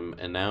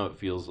 And now it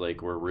feels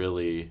like we're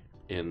really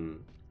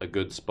in a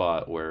good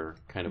spot where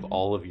kind of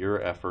all of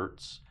your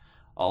efforts,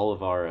 all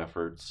of our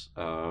efforts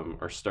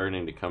are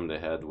starting to come to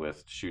head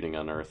with Shooting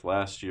Unearthed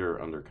last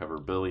year, Undercover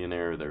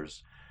Billionaire.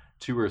 There's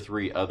 2 or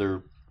 3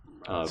 other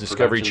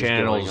Discovery productions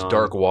Channel's going on.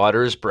 Dark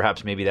Waters.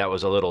 Perhaps maybe that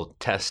was a little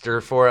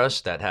tester for us.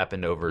 That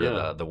happened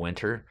over the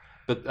winter.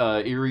 But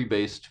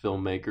Erie-based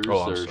filmmakers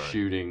are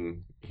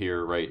shooting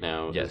here right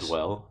now as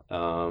well.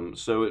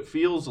 So it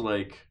feels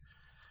like,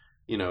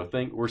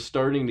 we're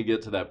starting to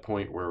get to that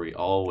point where we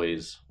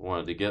always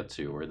wanted to get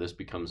to, where this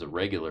becomes a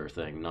regular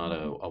thing, not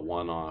a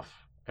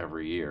one-off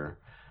every year.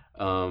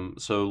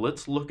 So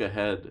let's look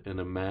ahead and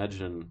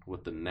imagine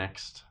what the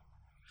next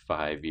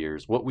 5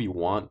 years, what we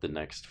want the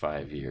next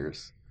 5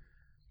 years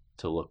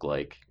to look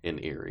like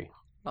in Erie.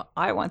 Well,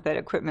 I want that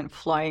equipment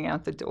flying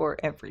out the door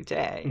every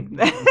day.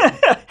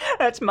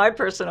 That's my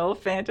personal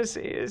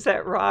fantasy, is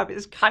that Rob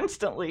is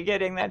constantly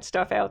getting that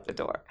stuff out the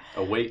door.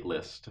 A wait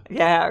list.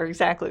 Yeah,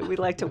 exactly. We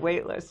like to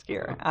wait list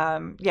here.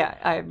 I'm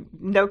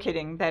no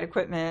kidding. That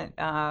equipment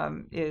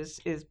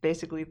is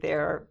basically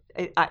there.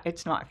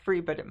 It's not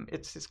free, but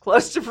it's as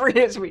close to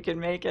free as we can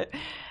make it,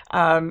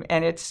 and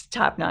it's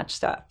top-notch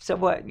stuff. So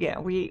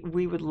we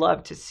would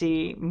love to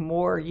see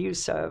more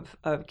use of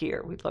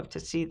gear. We'd love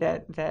to see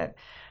that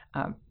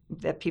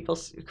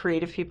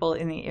creative people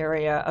in the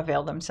area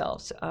avail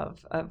themselves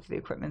of the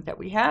equipment that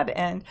we have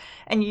and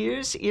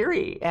use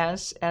Erie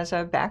as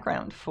a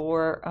background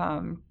for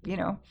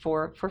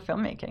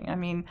filmmaking. I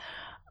mean,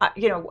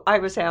 I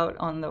was out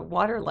on the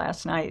water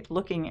last night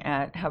looking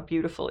at how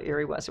beautiful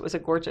Erie was. It was a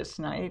gorgeous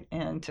night,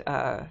 and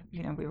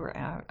we were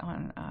out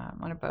on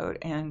a boat,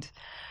 and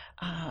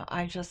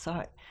I just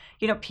thought,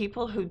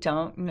 people who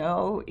don't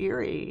know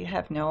Erie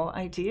have no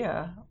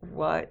idea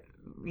what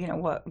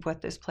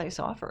this place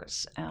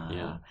offers.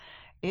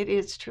 It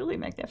is truly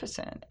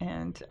magnificent,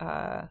 and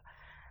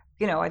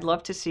I'd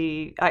love to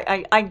see.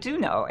 I do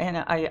know, and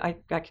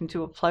I can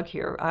do a plug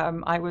here.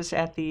 I was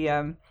at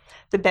the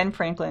Ben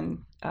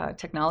Franklin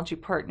Technology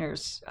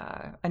Partners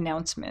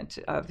announcement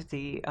of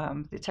the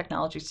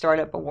Technology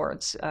Startup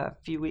Awards a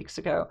few weeks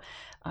ago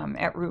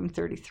at Room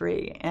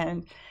 33,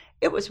 and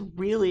it was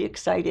really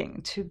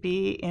exciting to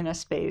be in a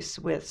space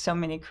with so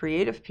many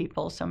creative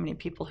people, so many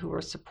people who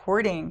were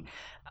supporting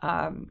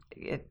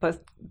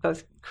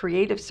both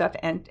creative stuff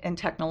and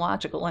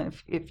technological. And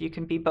if you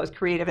can be both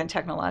creative and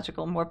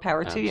technological, more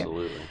power to you.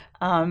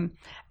 Absolutely.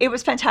 It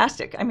was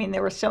fantastic. I mean,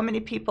 there were so many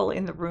people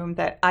in the room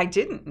that I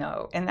didn't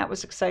know, and that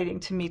was exciting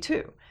to me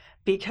too,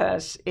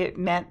 because it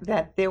meant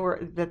that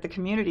the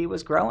community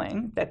was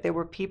growing, that there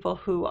were people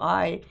who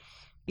I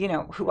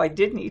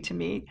did need to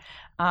meet.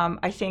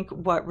 I think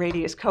what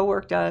Radius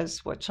Cowork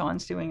does, what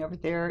Sean's doing over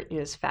there,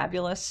 is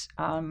fabulous.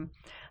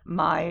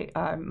 My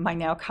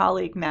now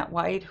colleague Matt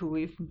White, who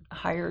we've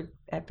hired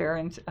at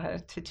Barron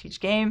to teach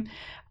game,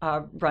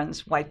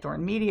 runs Whitethorn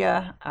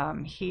Media.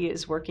 He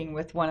is working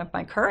with one of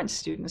my current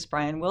students,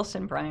 Brian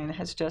Wilson. Brian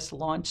has just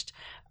launched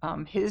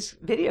his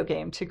video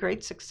game to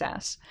great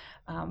success,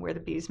 Where the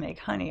Bees Make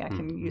Honey. I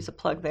can use a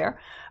plug there.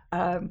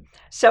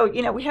 So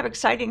we have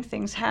exciting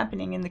things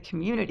happening in the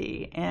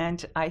community,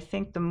 and I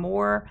think the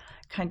more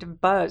kind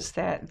of buzz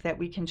that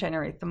we can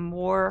generate, the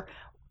more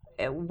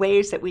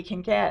ways that we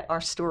can get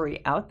our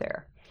story out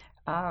there,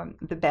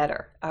 the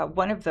better.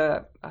 One of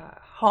the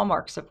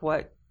hallmarks of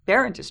what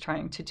Barron is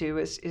trying to do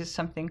is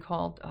something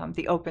called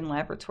the Open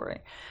Laboratory,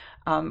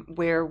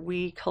 where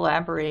we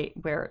collaborate,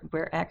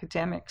 where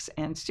academics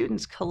and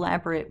students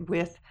collaborate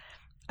with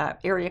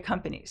area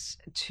companies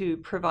to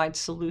provide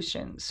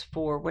solutions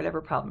for whatever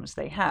problems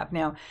they have.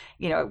 Now,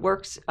 it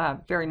works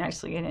very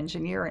nicely in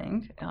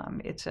engineering.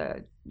 It's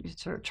a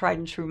sort of tried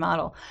and true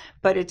model,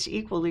 but it's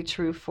equally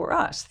true for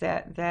us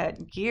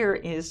that gear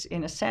is,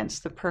 in a sense,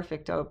 the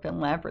perfect open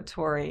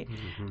laboratory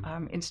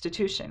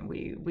institution.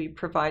 We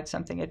provide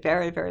something at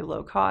very, very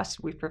low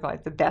cost. We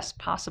provide the best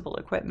possible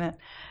equipment,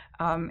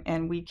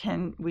 and we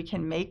can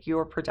make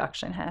your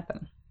production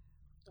happen.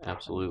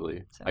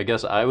 Absolutely. So, I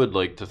guess I would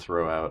like to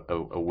throw out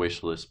a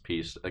wish list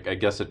piece. I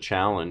guess a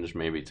challenge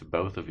maybe to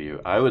both of you.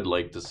 I would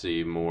like to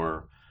see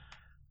more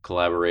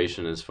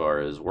collaboration as far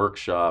as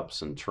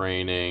workshops and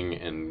training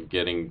and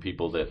getting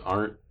people that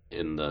aren't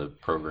in the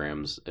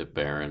programs at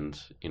Barron,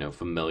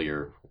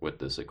 familiar with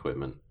this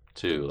equipment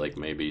too. Like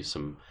maybe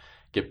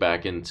get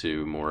back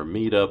into more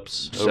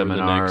meetups, seminars, over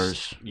the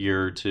next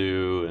year or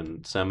two,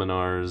 and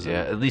seminars.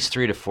 Yeah, at least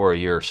 3 to 4 a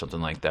year or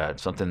something like that.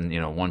 Something,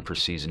 one per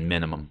season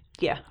minimum.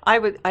 Yeah,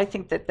 I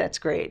think that's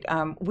great.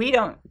 We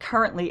don't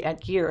currently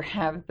at Gear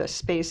have the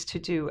space to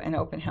do an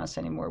open house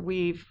anymore.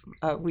 We've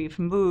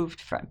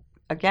moved from,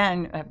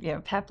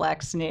 again, Pat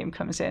Black's name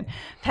comes in.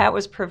 Pat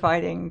was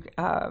providing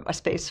a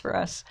space for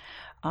us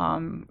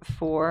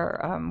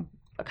for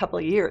a couple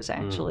of years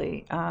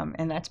actually,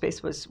 and that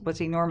space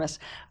was enormous.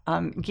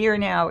 Gear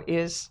now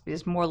is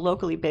more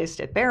locally based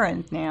at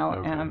Barron now.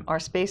 Okay. Our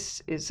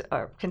space is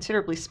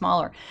considerably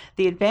smaller.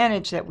 The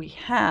advantage that we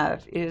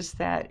have is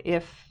that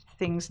if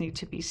things need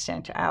to be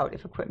sent out,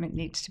 if equipment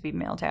needs to be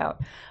mailed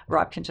out,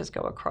 Rob can just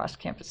go across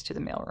campus to the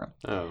mailroom.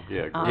 Oh,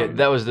 yeah. Great. Yeah,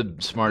 that was the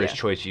smartest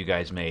yeah. choice you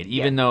guys made.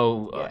 Even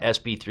though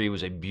SB3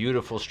 was a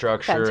beautiful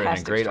structure and a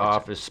Fantastic great structure.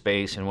 office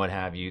space and what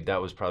have you,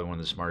 that was probably one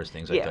of the smartest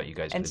things I Yeah. thought you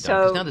guys And could have done.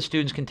 Because so- now the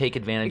students can take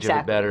advantage Exactly.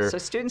 of it better. So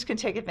students can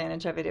take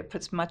advantage of it. It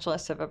puts much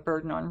less of a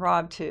burden on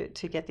Rob to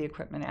get the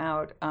equipment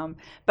out.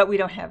 But we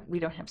don't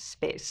have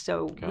space.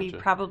 So we Gotcha.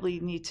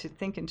 probably need to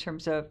think in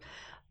terms of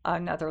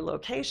another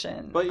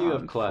location. But you have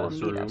for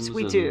classrooms meetups.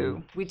 We and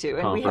do,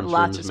 and we have conference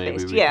lots of rooms maybe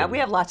space. we Yeah, can- we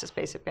have lots of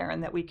space at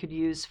Barron that we could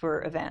use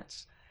for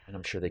events. And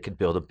I'm sure they could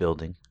build a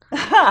building.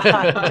 Don't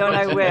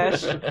I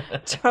wish?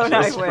 Don't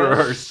I Just for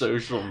our wish?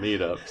 social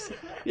meetups.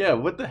 Yeah,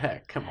 what the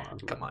heck? Come on.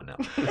 Come on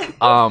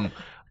now.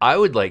 I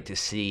would like to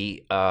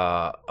see,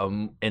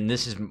 and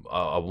this is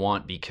a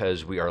want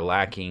because we are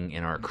lacking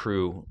in our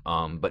crew,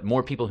 but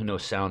more people who know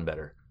sound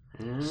better,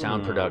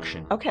 sound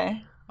production.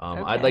 Okay. I'd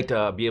Okay. like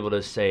to be able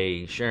to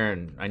say,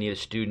 Sharon, I need a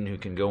student who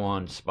can go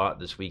on spot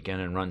this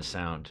weekend and run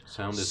sound.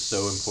 Sound is so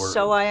important.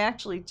 So I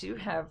actually do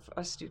have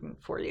a student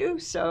for you.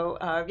 So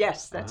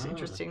yes, that's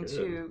interesting good.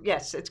 too.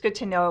 Yes, it's good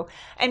to know.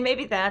 And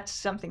maybe that's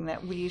something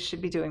that we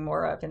should be doing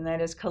more of, and that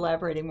is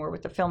collaborating more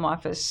with the film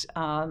office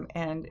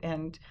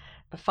and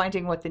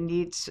finding what the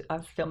needs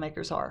of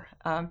filmmakers are,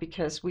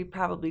 because we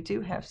probably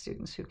do have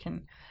students who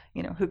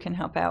can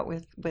help out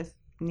with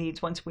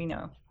needs once we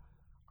know.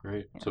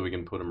 Great. So we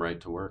can put them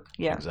right to work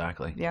Yeah.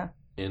 Exactly. Yeah.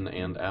 in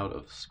and out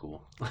of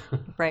school.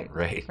 Right.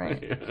 Right.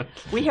 Right.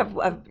 We have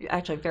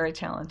actually a very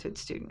talented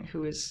student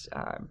who is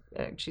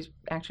she's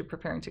actually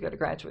preparing to go to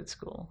graduate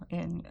school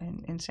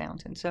in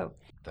sound, and so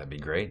That'd be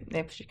great.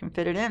 if she can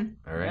fit it in.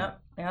 All right.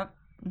 Yep. Yep.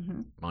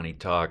 Mm-hmm. Money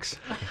talks.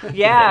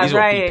 Yeah. These will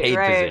be right. paid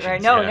Right. positions,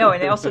 Right. No. yeah. No.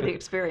 And also the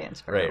experience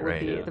for Right, her would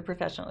right, be yeah. the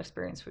professional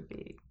experience would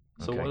be.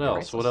 So Okay. what else?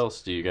 Priceless. What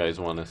else do you guys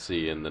want to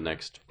see in the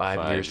next 5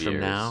 5 years from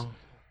now,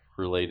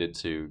 related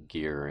to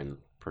gear and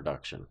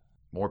production?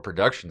 more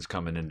production's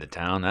coming into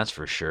town. That's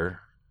for sure.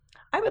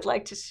 I would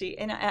like to see,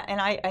 and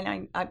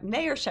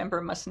Mayor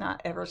Schember must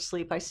not ever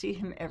sleep. I see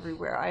him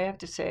everywhere. I have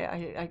to say,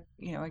 I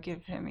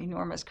give him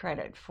enormous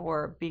credit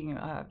for being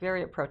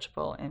very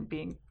approachable and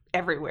being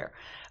everywhere.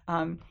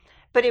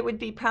 But it would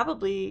be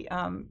probably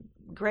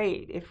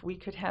great if we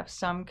could have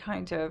some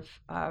kind of,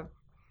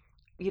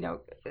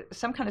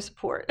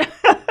 support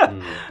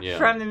Yeah.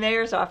 from the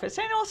mayor's office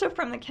and also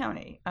from the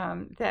county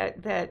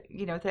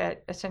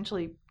that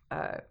essentially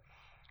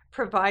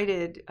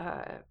provided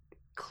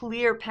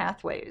clear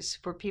pathways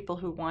for people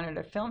who wanted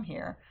to film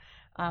here,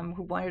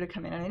 who wanted to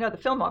come in. And I know the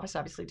film office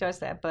obviously does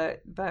that,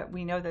 but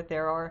we know that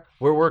there are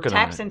We're working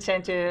tax on it.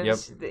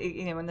 incentives,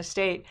 in the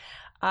state.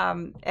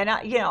 And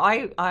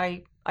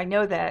I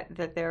know that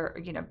there,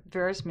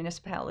 various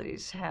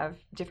municipalities have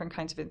different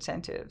kinds of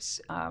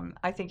incentives.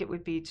 I think it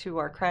would be to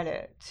our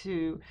credit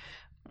to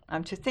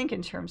think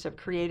in terms of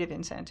creative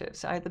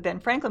incentives. The Ben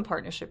Franklin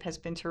Partnership has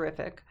been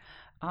terrific.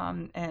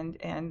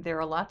 And there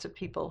are lots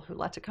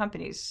of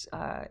companies,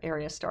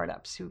 area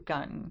startups who've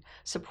gotten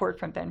support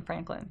from Ben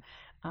Franklin.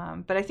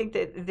 But I think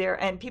that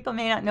and people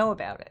may not know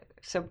about it.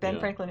 So Ben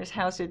Franklin is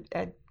housed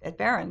at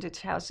Barron.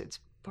 It's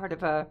part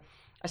of a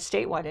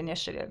statewide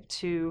initiative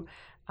to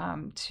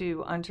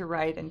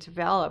underwrite and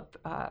develop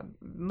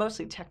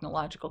mostly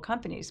technological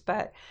companies.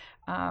 But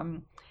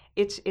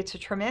it's a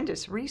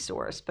tremendous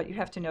resource, but you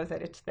have to know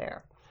that it's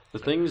there. The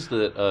things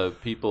that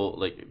people,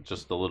 like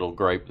just the little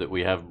gripe that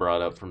we have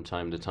brought up from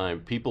time to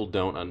time, people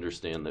don't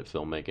understand that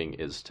filmmaking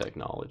is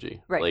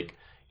technology. Right. Like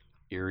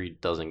Erie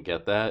doesn't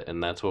get that,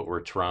 and that's what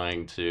we're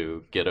trying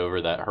to get over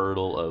that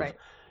hurdle of Right.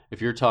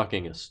 if you're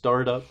talking a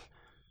startup,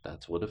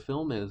 that's what a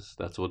film is.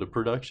 That's what a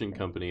production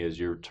company is.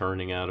 You're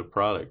turning out a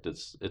product.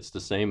 It's the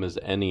same as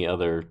any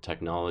other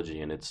technology,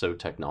 and it's so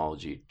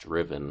technology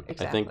driven. I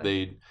think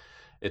Exactly.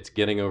 it's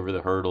getting over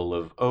the hurdle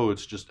of,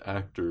 it's just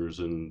actors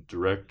and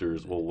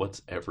directors. Well,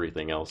 what's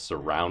everything else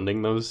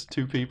surrounding those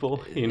two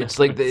people? It's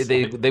like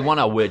they want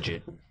a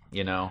widget,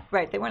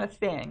 Right, they want a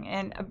thing,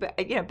 and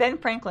Ben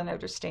Franklin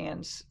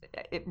understands.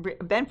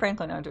 Ben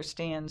Franklin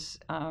understands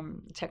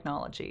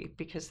technology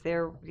because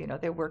they're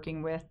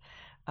working with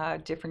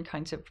different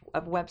kinds of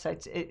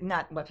websites,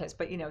 not websites,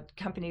 but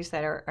companies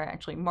that are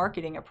actually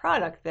marketing a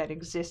product that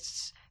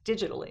exists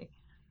digitally.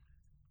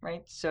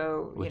 Right,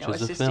 so Which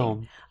is a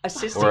film.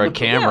 assisting, Or a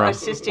camera,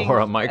 assisting, or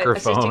a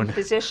microphone. assisting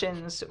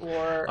physicians,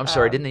 or I'm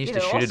sorry, didn't they used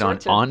to all shoot it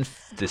on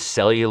sorts of- the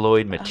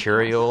celluloid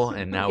material,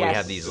 and now we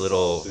have these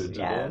little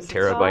Yes, it's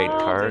terabyte all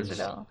cards?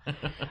 digital.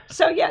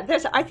 So yeah,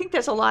 I think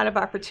there's a lot of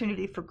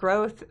opportunity for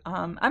growth.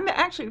 I'm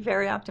actually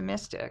very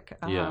optimistic.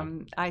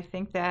 I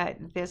think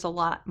that there's a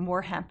lot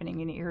more happening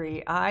in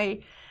Erie.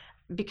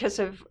 Because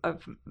of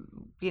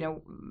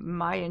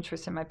my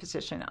interest in my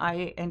position,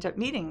 I end up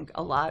meeting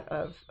a lot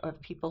of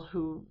people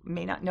who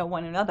may not know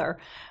one another,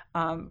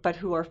 but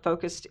who are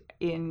focused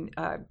in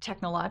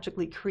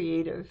technologically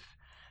creative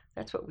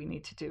That's what we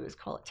need to do, is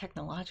call it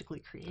technologically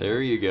creative.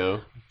 There you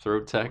go.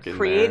 Throw tech in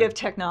Creative there.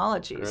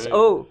 technologies. Right.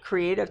 Oh,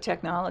 creative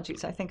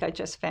technologies. I think I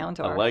just found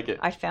I like it.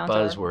 I found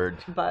Buzzword.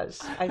 our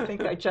buzz. I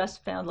think I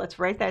just found. Let's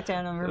write that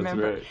down and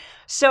remember. That's right.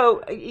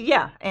 So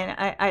yeah, and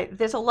I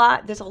there's a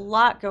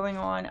lot going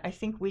on. I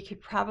think we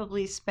could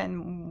probably spend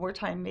more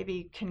time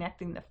maybe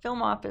connecting the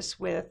film office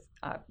with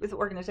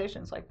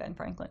organizations like Ben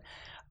Franklin.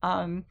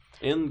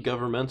 And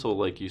governmental,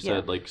 like you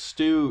said, Yeah. like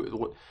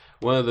Stu,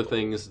 one of the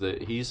things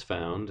that he's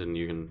found, and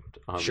you can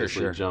obviously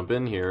Sure. jump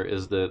in here,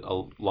 is that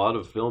a lot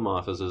of film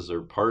offices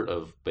are part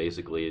of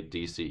basically a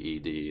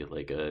DCED,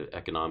 like a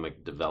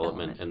economic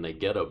development, and they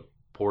get a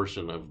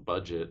portion of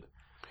budget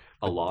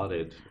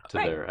allotted to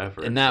Right. their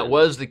efforts. And that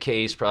was the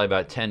case probably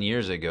about 10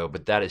 years ago,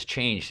 but that has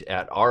changed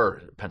at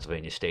our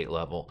Pennsylvania state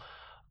level.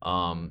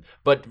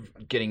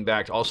 But getting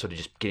back also to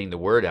just getting the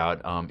word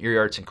out, Erie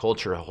Arts and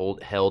Culture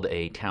held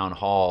a town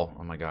hall,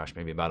 oh my gosh,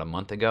 maybe about a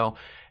month ago.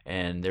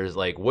 And there's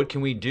like, what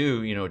can we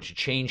do, to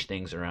change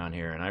things around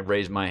here? And I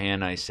raised my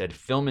hand and I said,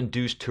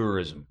 film-induced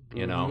tourism,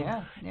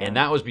 Yeah. And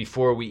that was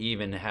before we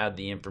even had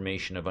the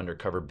information of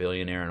Undercover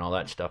Billionaire and all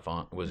that stuff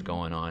was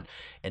going on.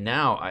 And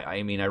now,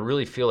 I mean, I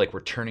really feel like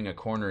we're turning a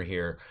corner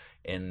here,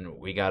 and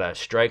we got to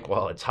strike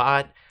while it's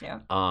hot.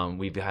 Yeah.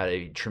 We've had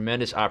a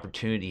tremendous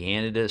opportunity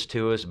handed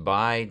to us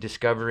by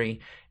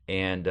Discovery,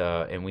 and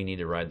we need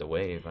to ride the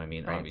wave. I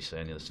mean, Right. obviously,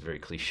 I know this is very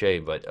cliche,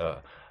 but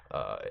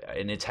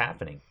and it's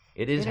happening.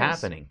 It is It is.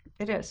 happening,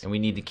 It is. and we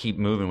need to keep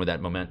moving with that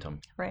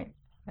momentum. Right.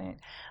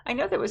 I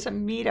know there was a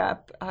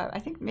meetup. I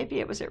think maybe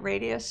it was at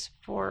Radius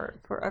for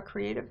a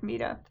creative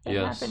meetup that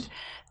Yes. happened.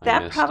 I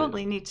That missed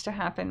probably needs to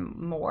happen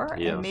more,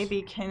 Yes. and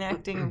maybe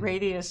connecting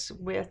Radius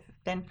with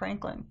Ben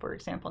Franklin, for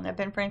example. Now,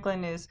 Ben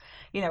Franklin is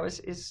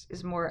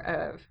more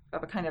of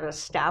a kind of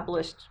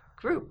established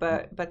group,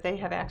 but they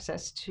have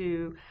access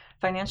to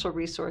financial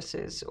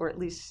resources, or at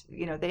least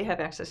they have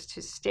access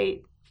to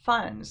state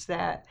funds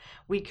that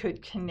we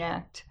could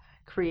connect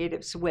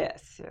creatives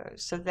with.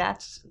 So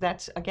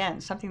that's again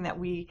something that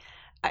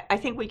I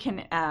think we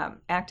can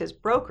act as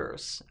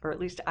brokers, or at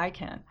least I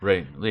can.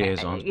 Right,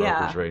 liaisons,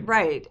 brokers, right?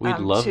 Right. We'd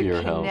love to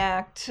your help.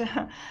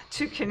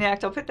 To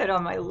connect, I'll put that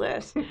on my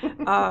list.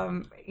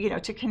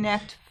 To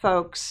connect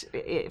folks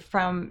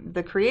from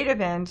the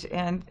creative end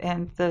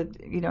and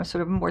the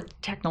sort of more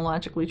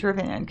technologically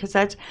driven end, because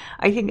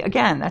I think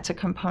again that's a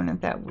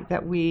component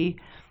that we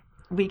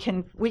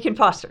can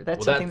foster.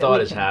 That's Well, something that thought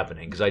we is can,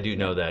 happening, because I do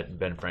know that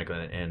Ben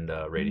Franklin and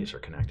Radius are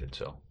connected,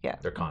 so Yeah.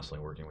 they're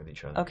constantly working with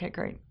each other. Okay,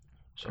 great.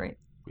 So, Great.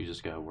 We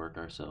just got to work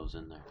ourselves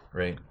in there.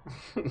 Right,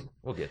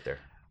 we'll get there.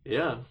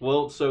 Yeah.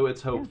 Well, so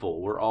it's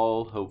hopeful. We're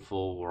all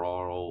hopeful. We're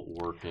all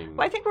working.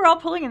 Well, I think we're all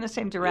pulling in the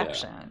same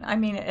direction. I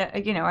mean,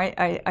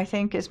 I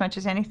think as much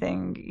as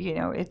anything,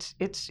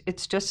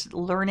 it's just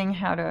learning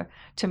how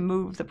to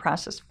move the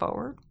process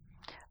forward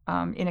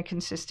in a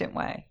consistent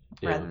way,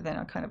 rather than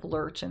a kind of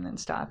lurch and then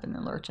stop and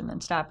then lurch and then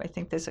stop. I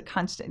think there's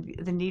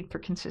the need for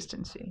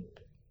consistency.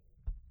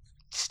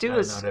 Stu I don't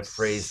is know how to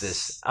phrase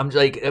this.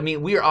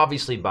 We are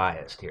obviously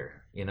biased here.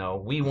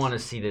 We want to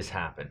see this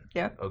happen.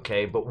 Yeah.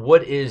 Okay, but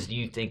what do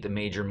you think the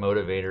major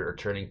motivator or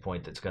turning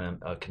point that's going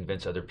to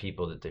convince other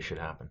people that this should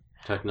happen?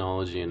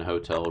 Technology in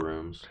hotel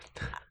rooms.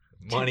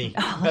 Money.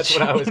 That's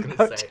what I was going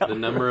to say. The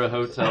number of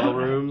hotel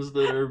rooms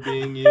that are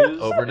being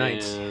used.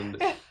 Overnights. And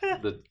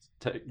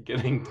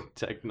getting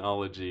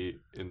technology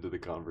into the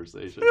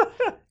conversation.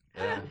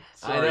 Yeah.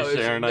 Sorry, I know,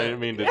 Sharon, I didn't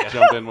mean to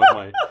jump in with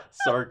my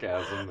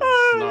sarcasm and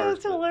snark.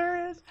 That's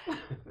hilarious.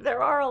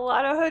 There are a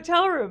lot of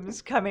hotel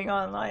rooms coming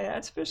online.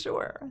 That's for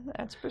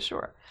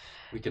sure.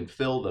 We can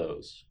fill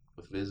those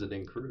with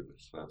visiting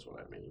crews. That's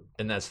what I mean.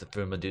 And that's the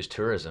film-induced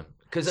tourism.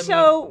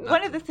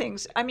 One of the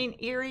things,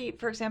 Erie,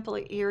 for example,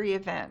 Erie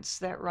Events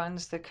that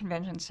runs the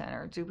convention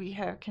center, do we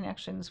have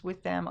connections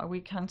with them? Are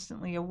we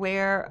constantly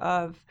aware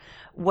of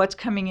what's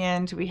coming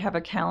in? Do we have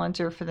a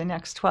calendar for the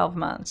next 12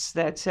 months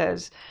that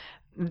says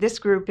this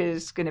group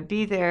is going to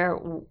be there?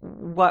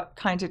 What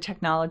kinds of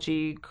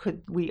technology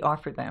could we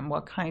offer them?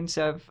 What kinds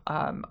of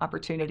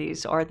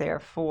opportunities are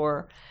there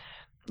for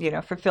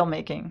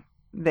filmmaking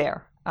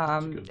there?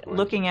 good point.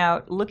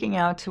 Looking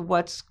out to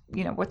what's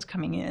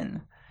coming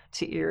in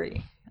to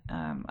Erie.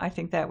 I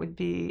think that would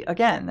be,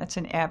 again, that's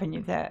an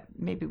avenue that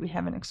maybe we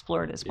haven't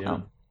explored as well.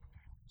 Yeah,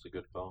 it's a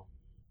good call.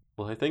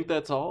 Well, I think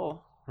that's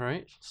all,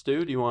 right?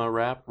 Stu, do you want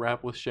to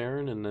wrap with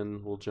Sharon, and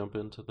then we'll jump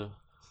into the...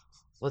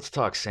 Let's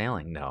talk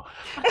sailing. No,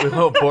 we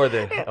won't bore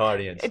the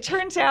audience. It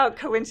turns out,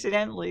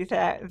 coincidentally,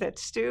 that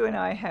Stu and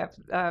I have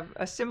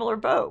a similar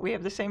boat. We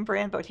have the same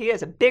brand boat. He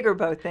has a bigger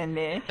boat than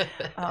me,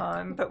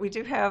 but we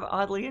do have,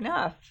 oddly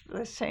enough,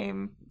 the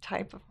same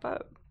type of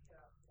boat.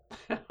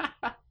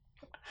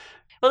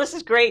 Well, this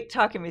is great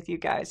talking with you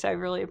guys. I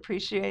really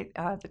appreciate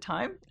the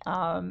time.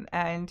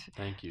 And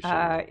Thank you,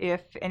 Sharon.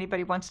 if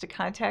anybody wants to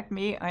contact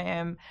me, I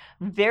am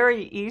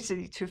very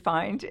easy to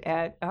find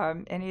at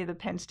any of the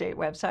Penn State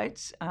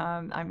websites.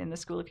 I'm in the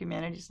School of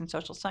Humanities and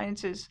Social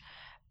Sciences.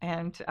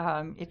 And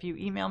if you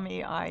email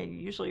me, I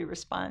usually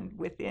respond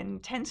within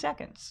 10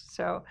 seconds.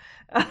 So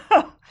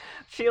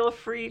feel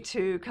free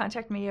to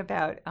contact me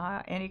about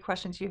any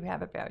questions you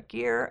have about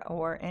gear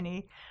or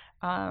any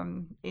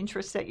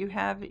interests that you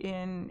have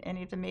in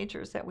any of the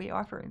majors that we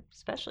offer,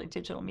 especially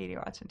digital media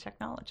arts and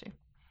technology.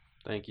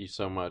 Thank you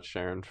so much,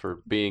 Sharon,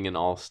 for being an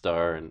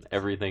all-star and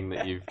everything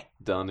that you've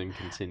done and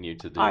continue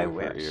to do I for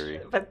wish,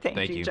 Erie. but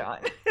thank you, John.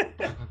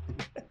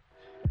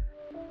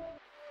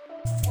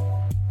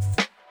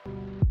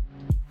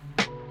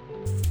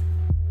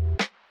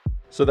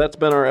 So that's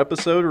been our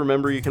episode.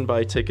 Remember, you can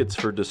buy tickets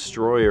for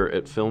Destroyer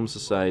at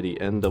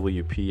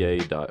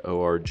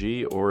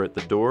filmsocietynwpa.org or at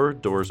the door.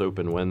 Doors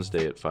open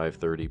Wednesday at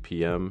 5:30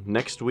 p.m.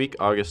 Next week,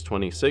 August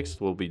 26th,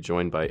 we'll be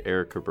joined by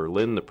Erica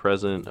Berlin, the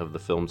president of the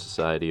Film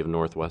Society of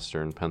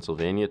Northwestern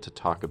Pennsylvania, to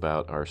talk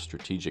about our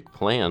strategic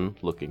plan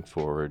looking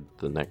forward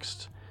the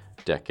next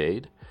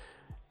decade.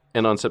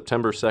 And on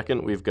September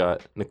 2nd, we've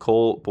got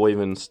Nicole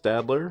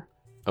Boyven-Stadler,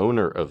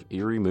 owner of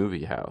Erie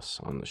Movie House,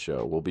 on the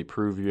show. We'll be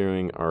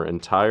previewing our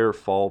entire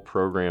fall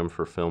program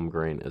for Film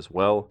Grain as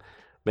well.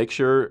 Make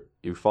sure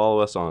you follow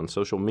us on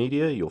social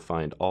media. You'll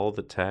find all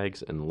the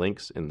tags and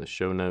links in the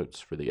show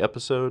notes for the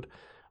episode.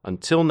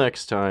 Until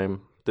next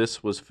time,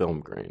 this was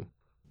Film Grain.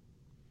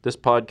 This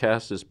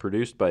podcast is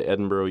produced by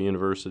Edinboro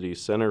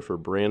University's Center for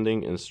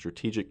Branding and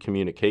Strategic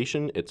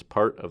Communication. It's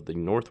part of the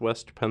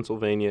Northwest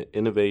Pennsylvania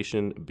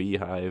Innovation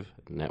Beehive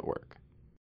Network.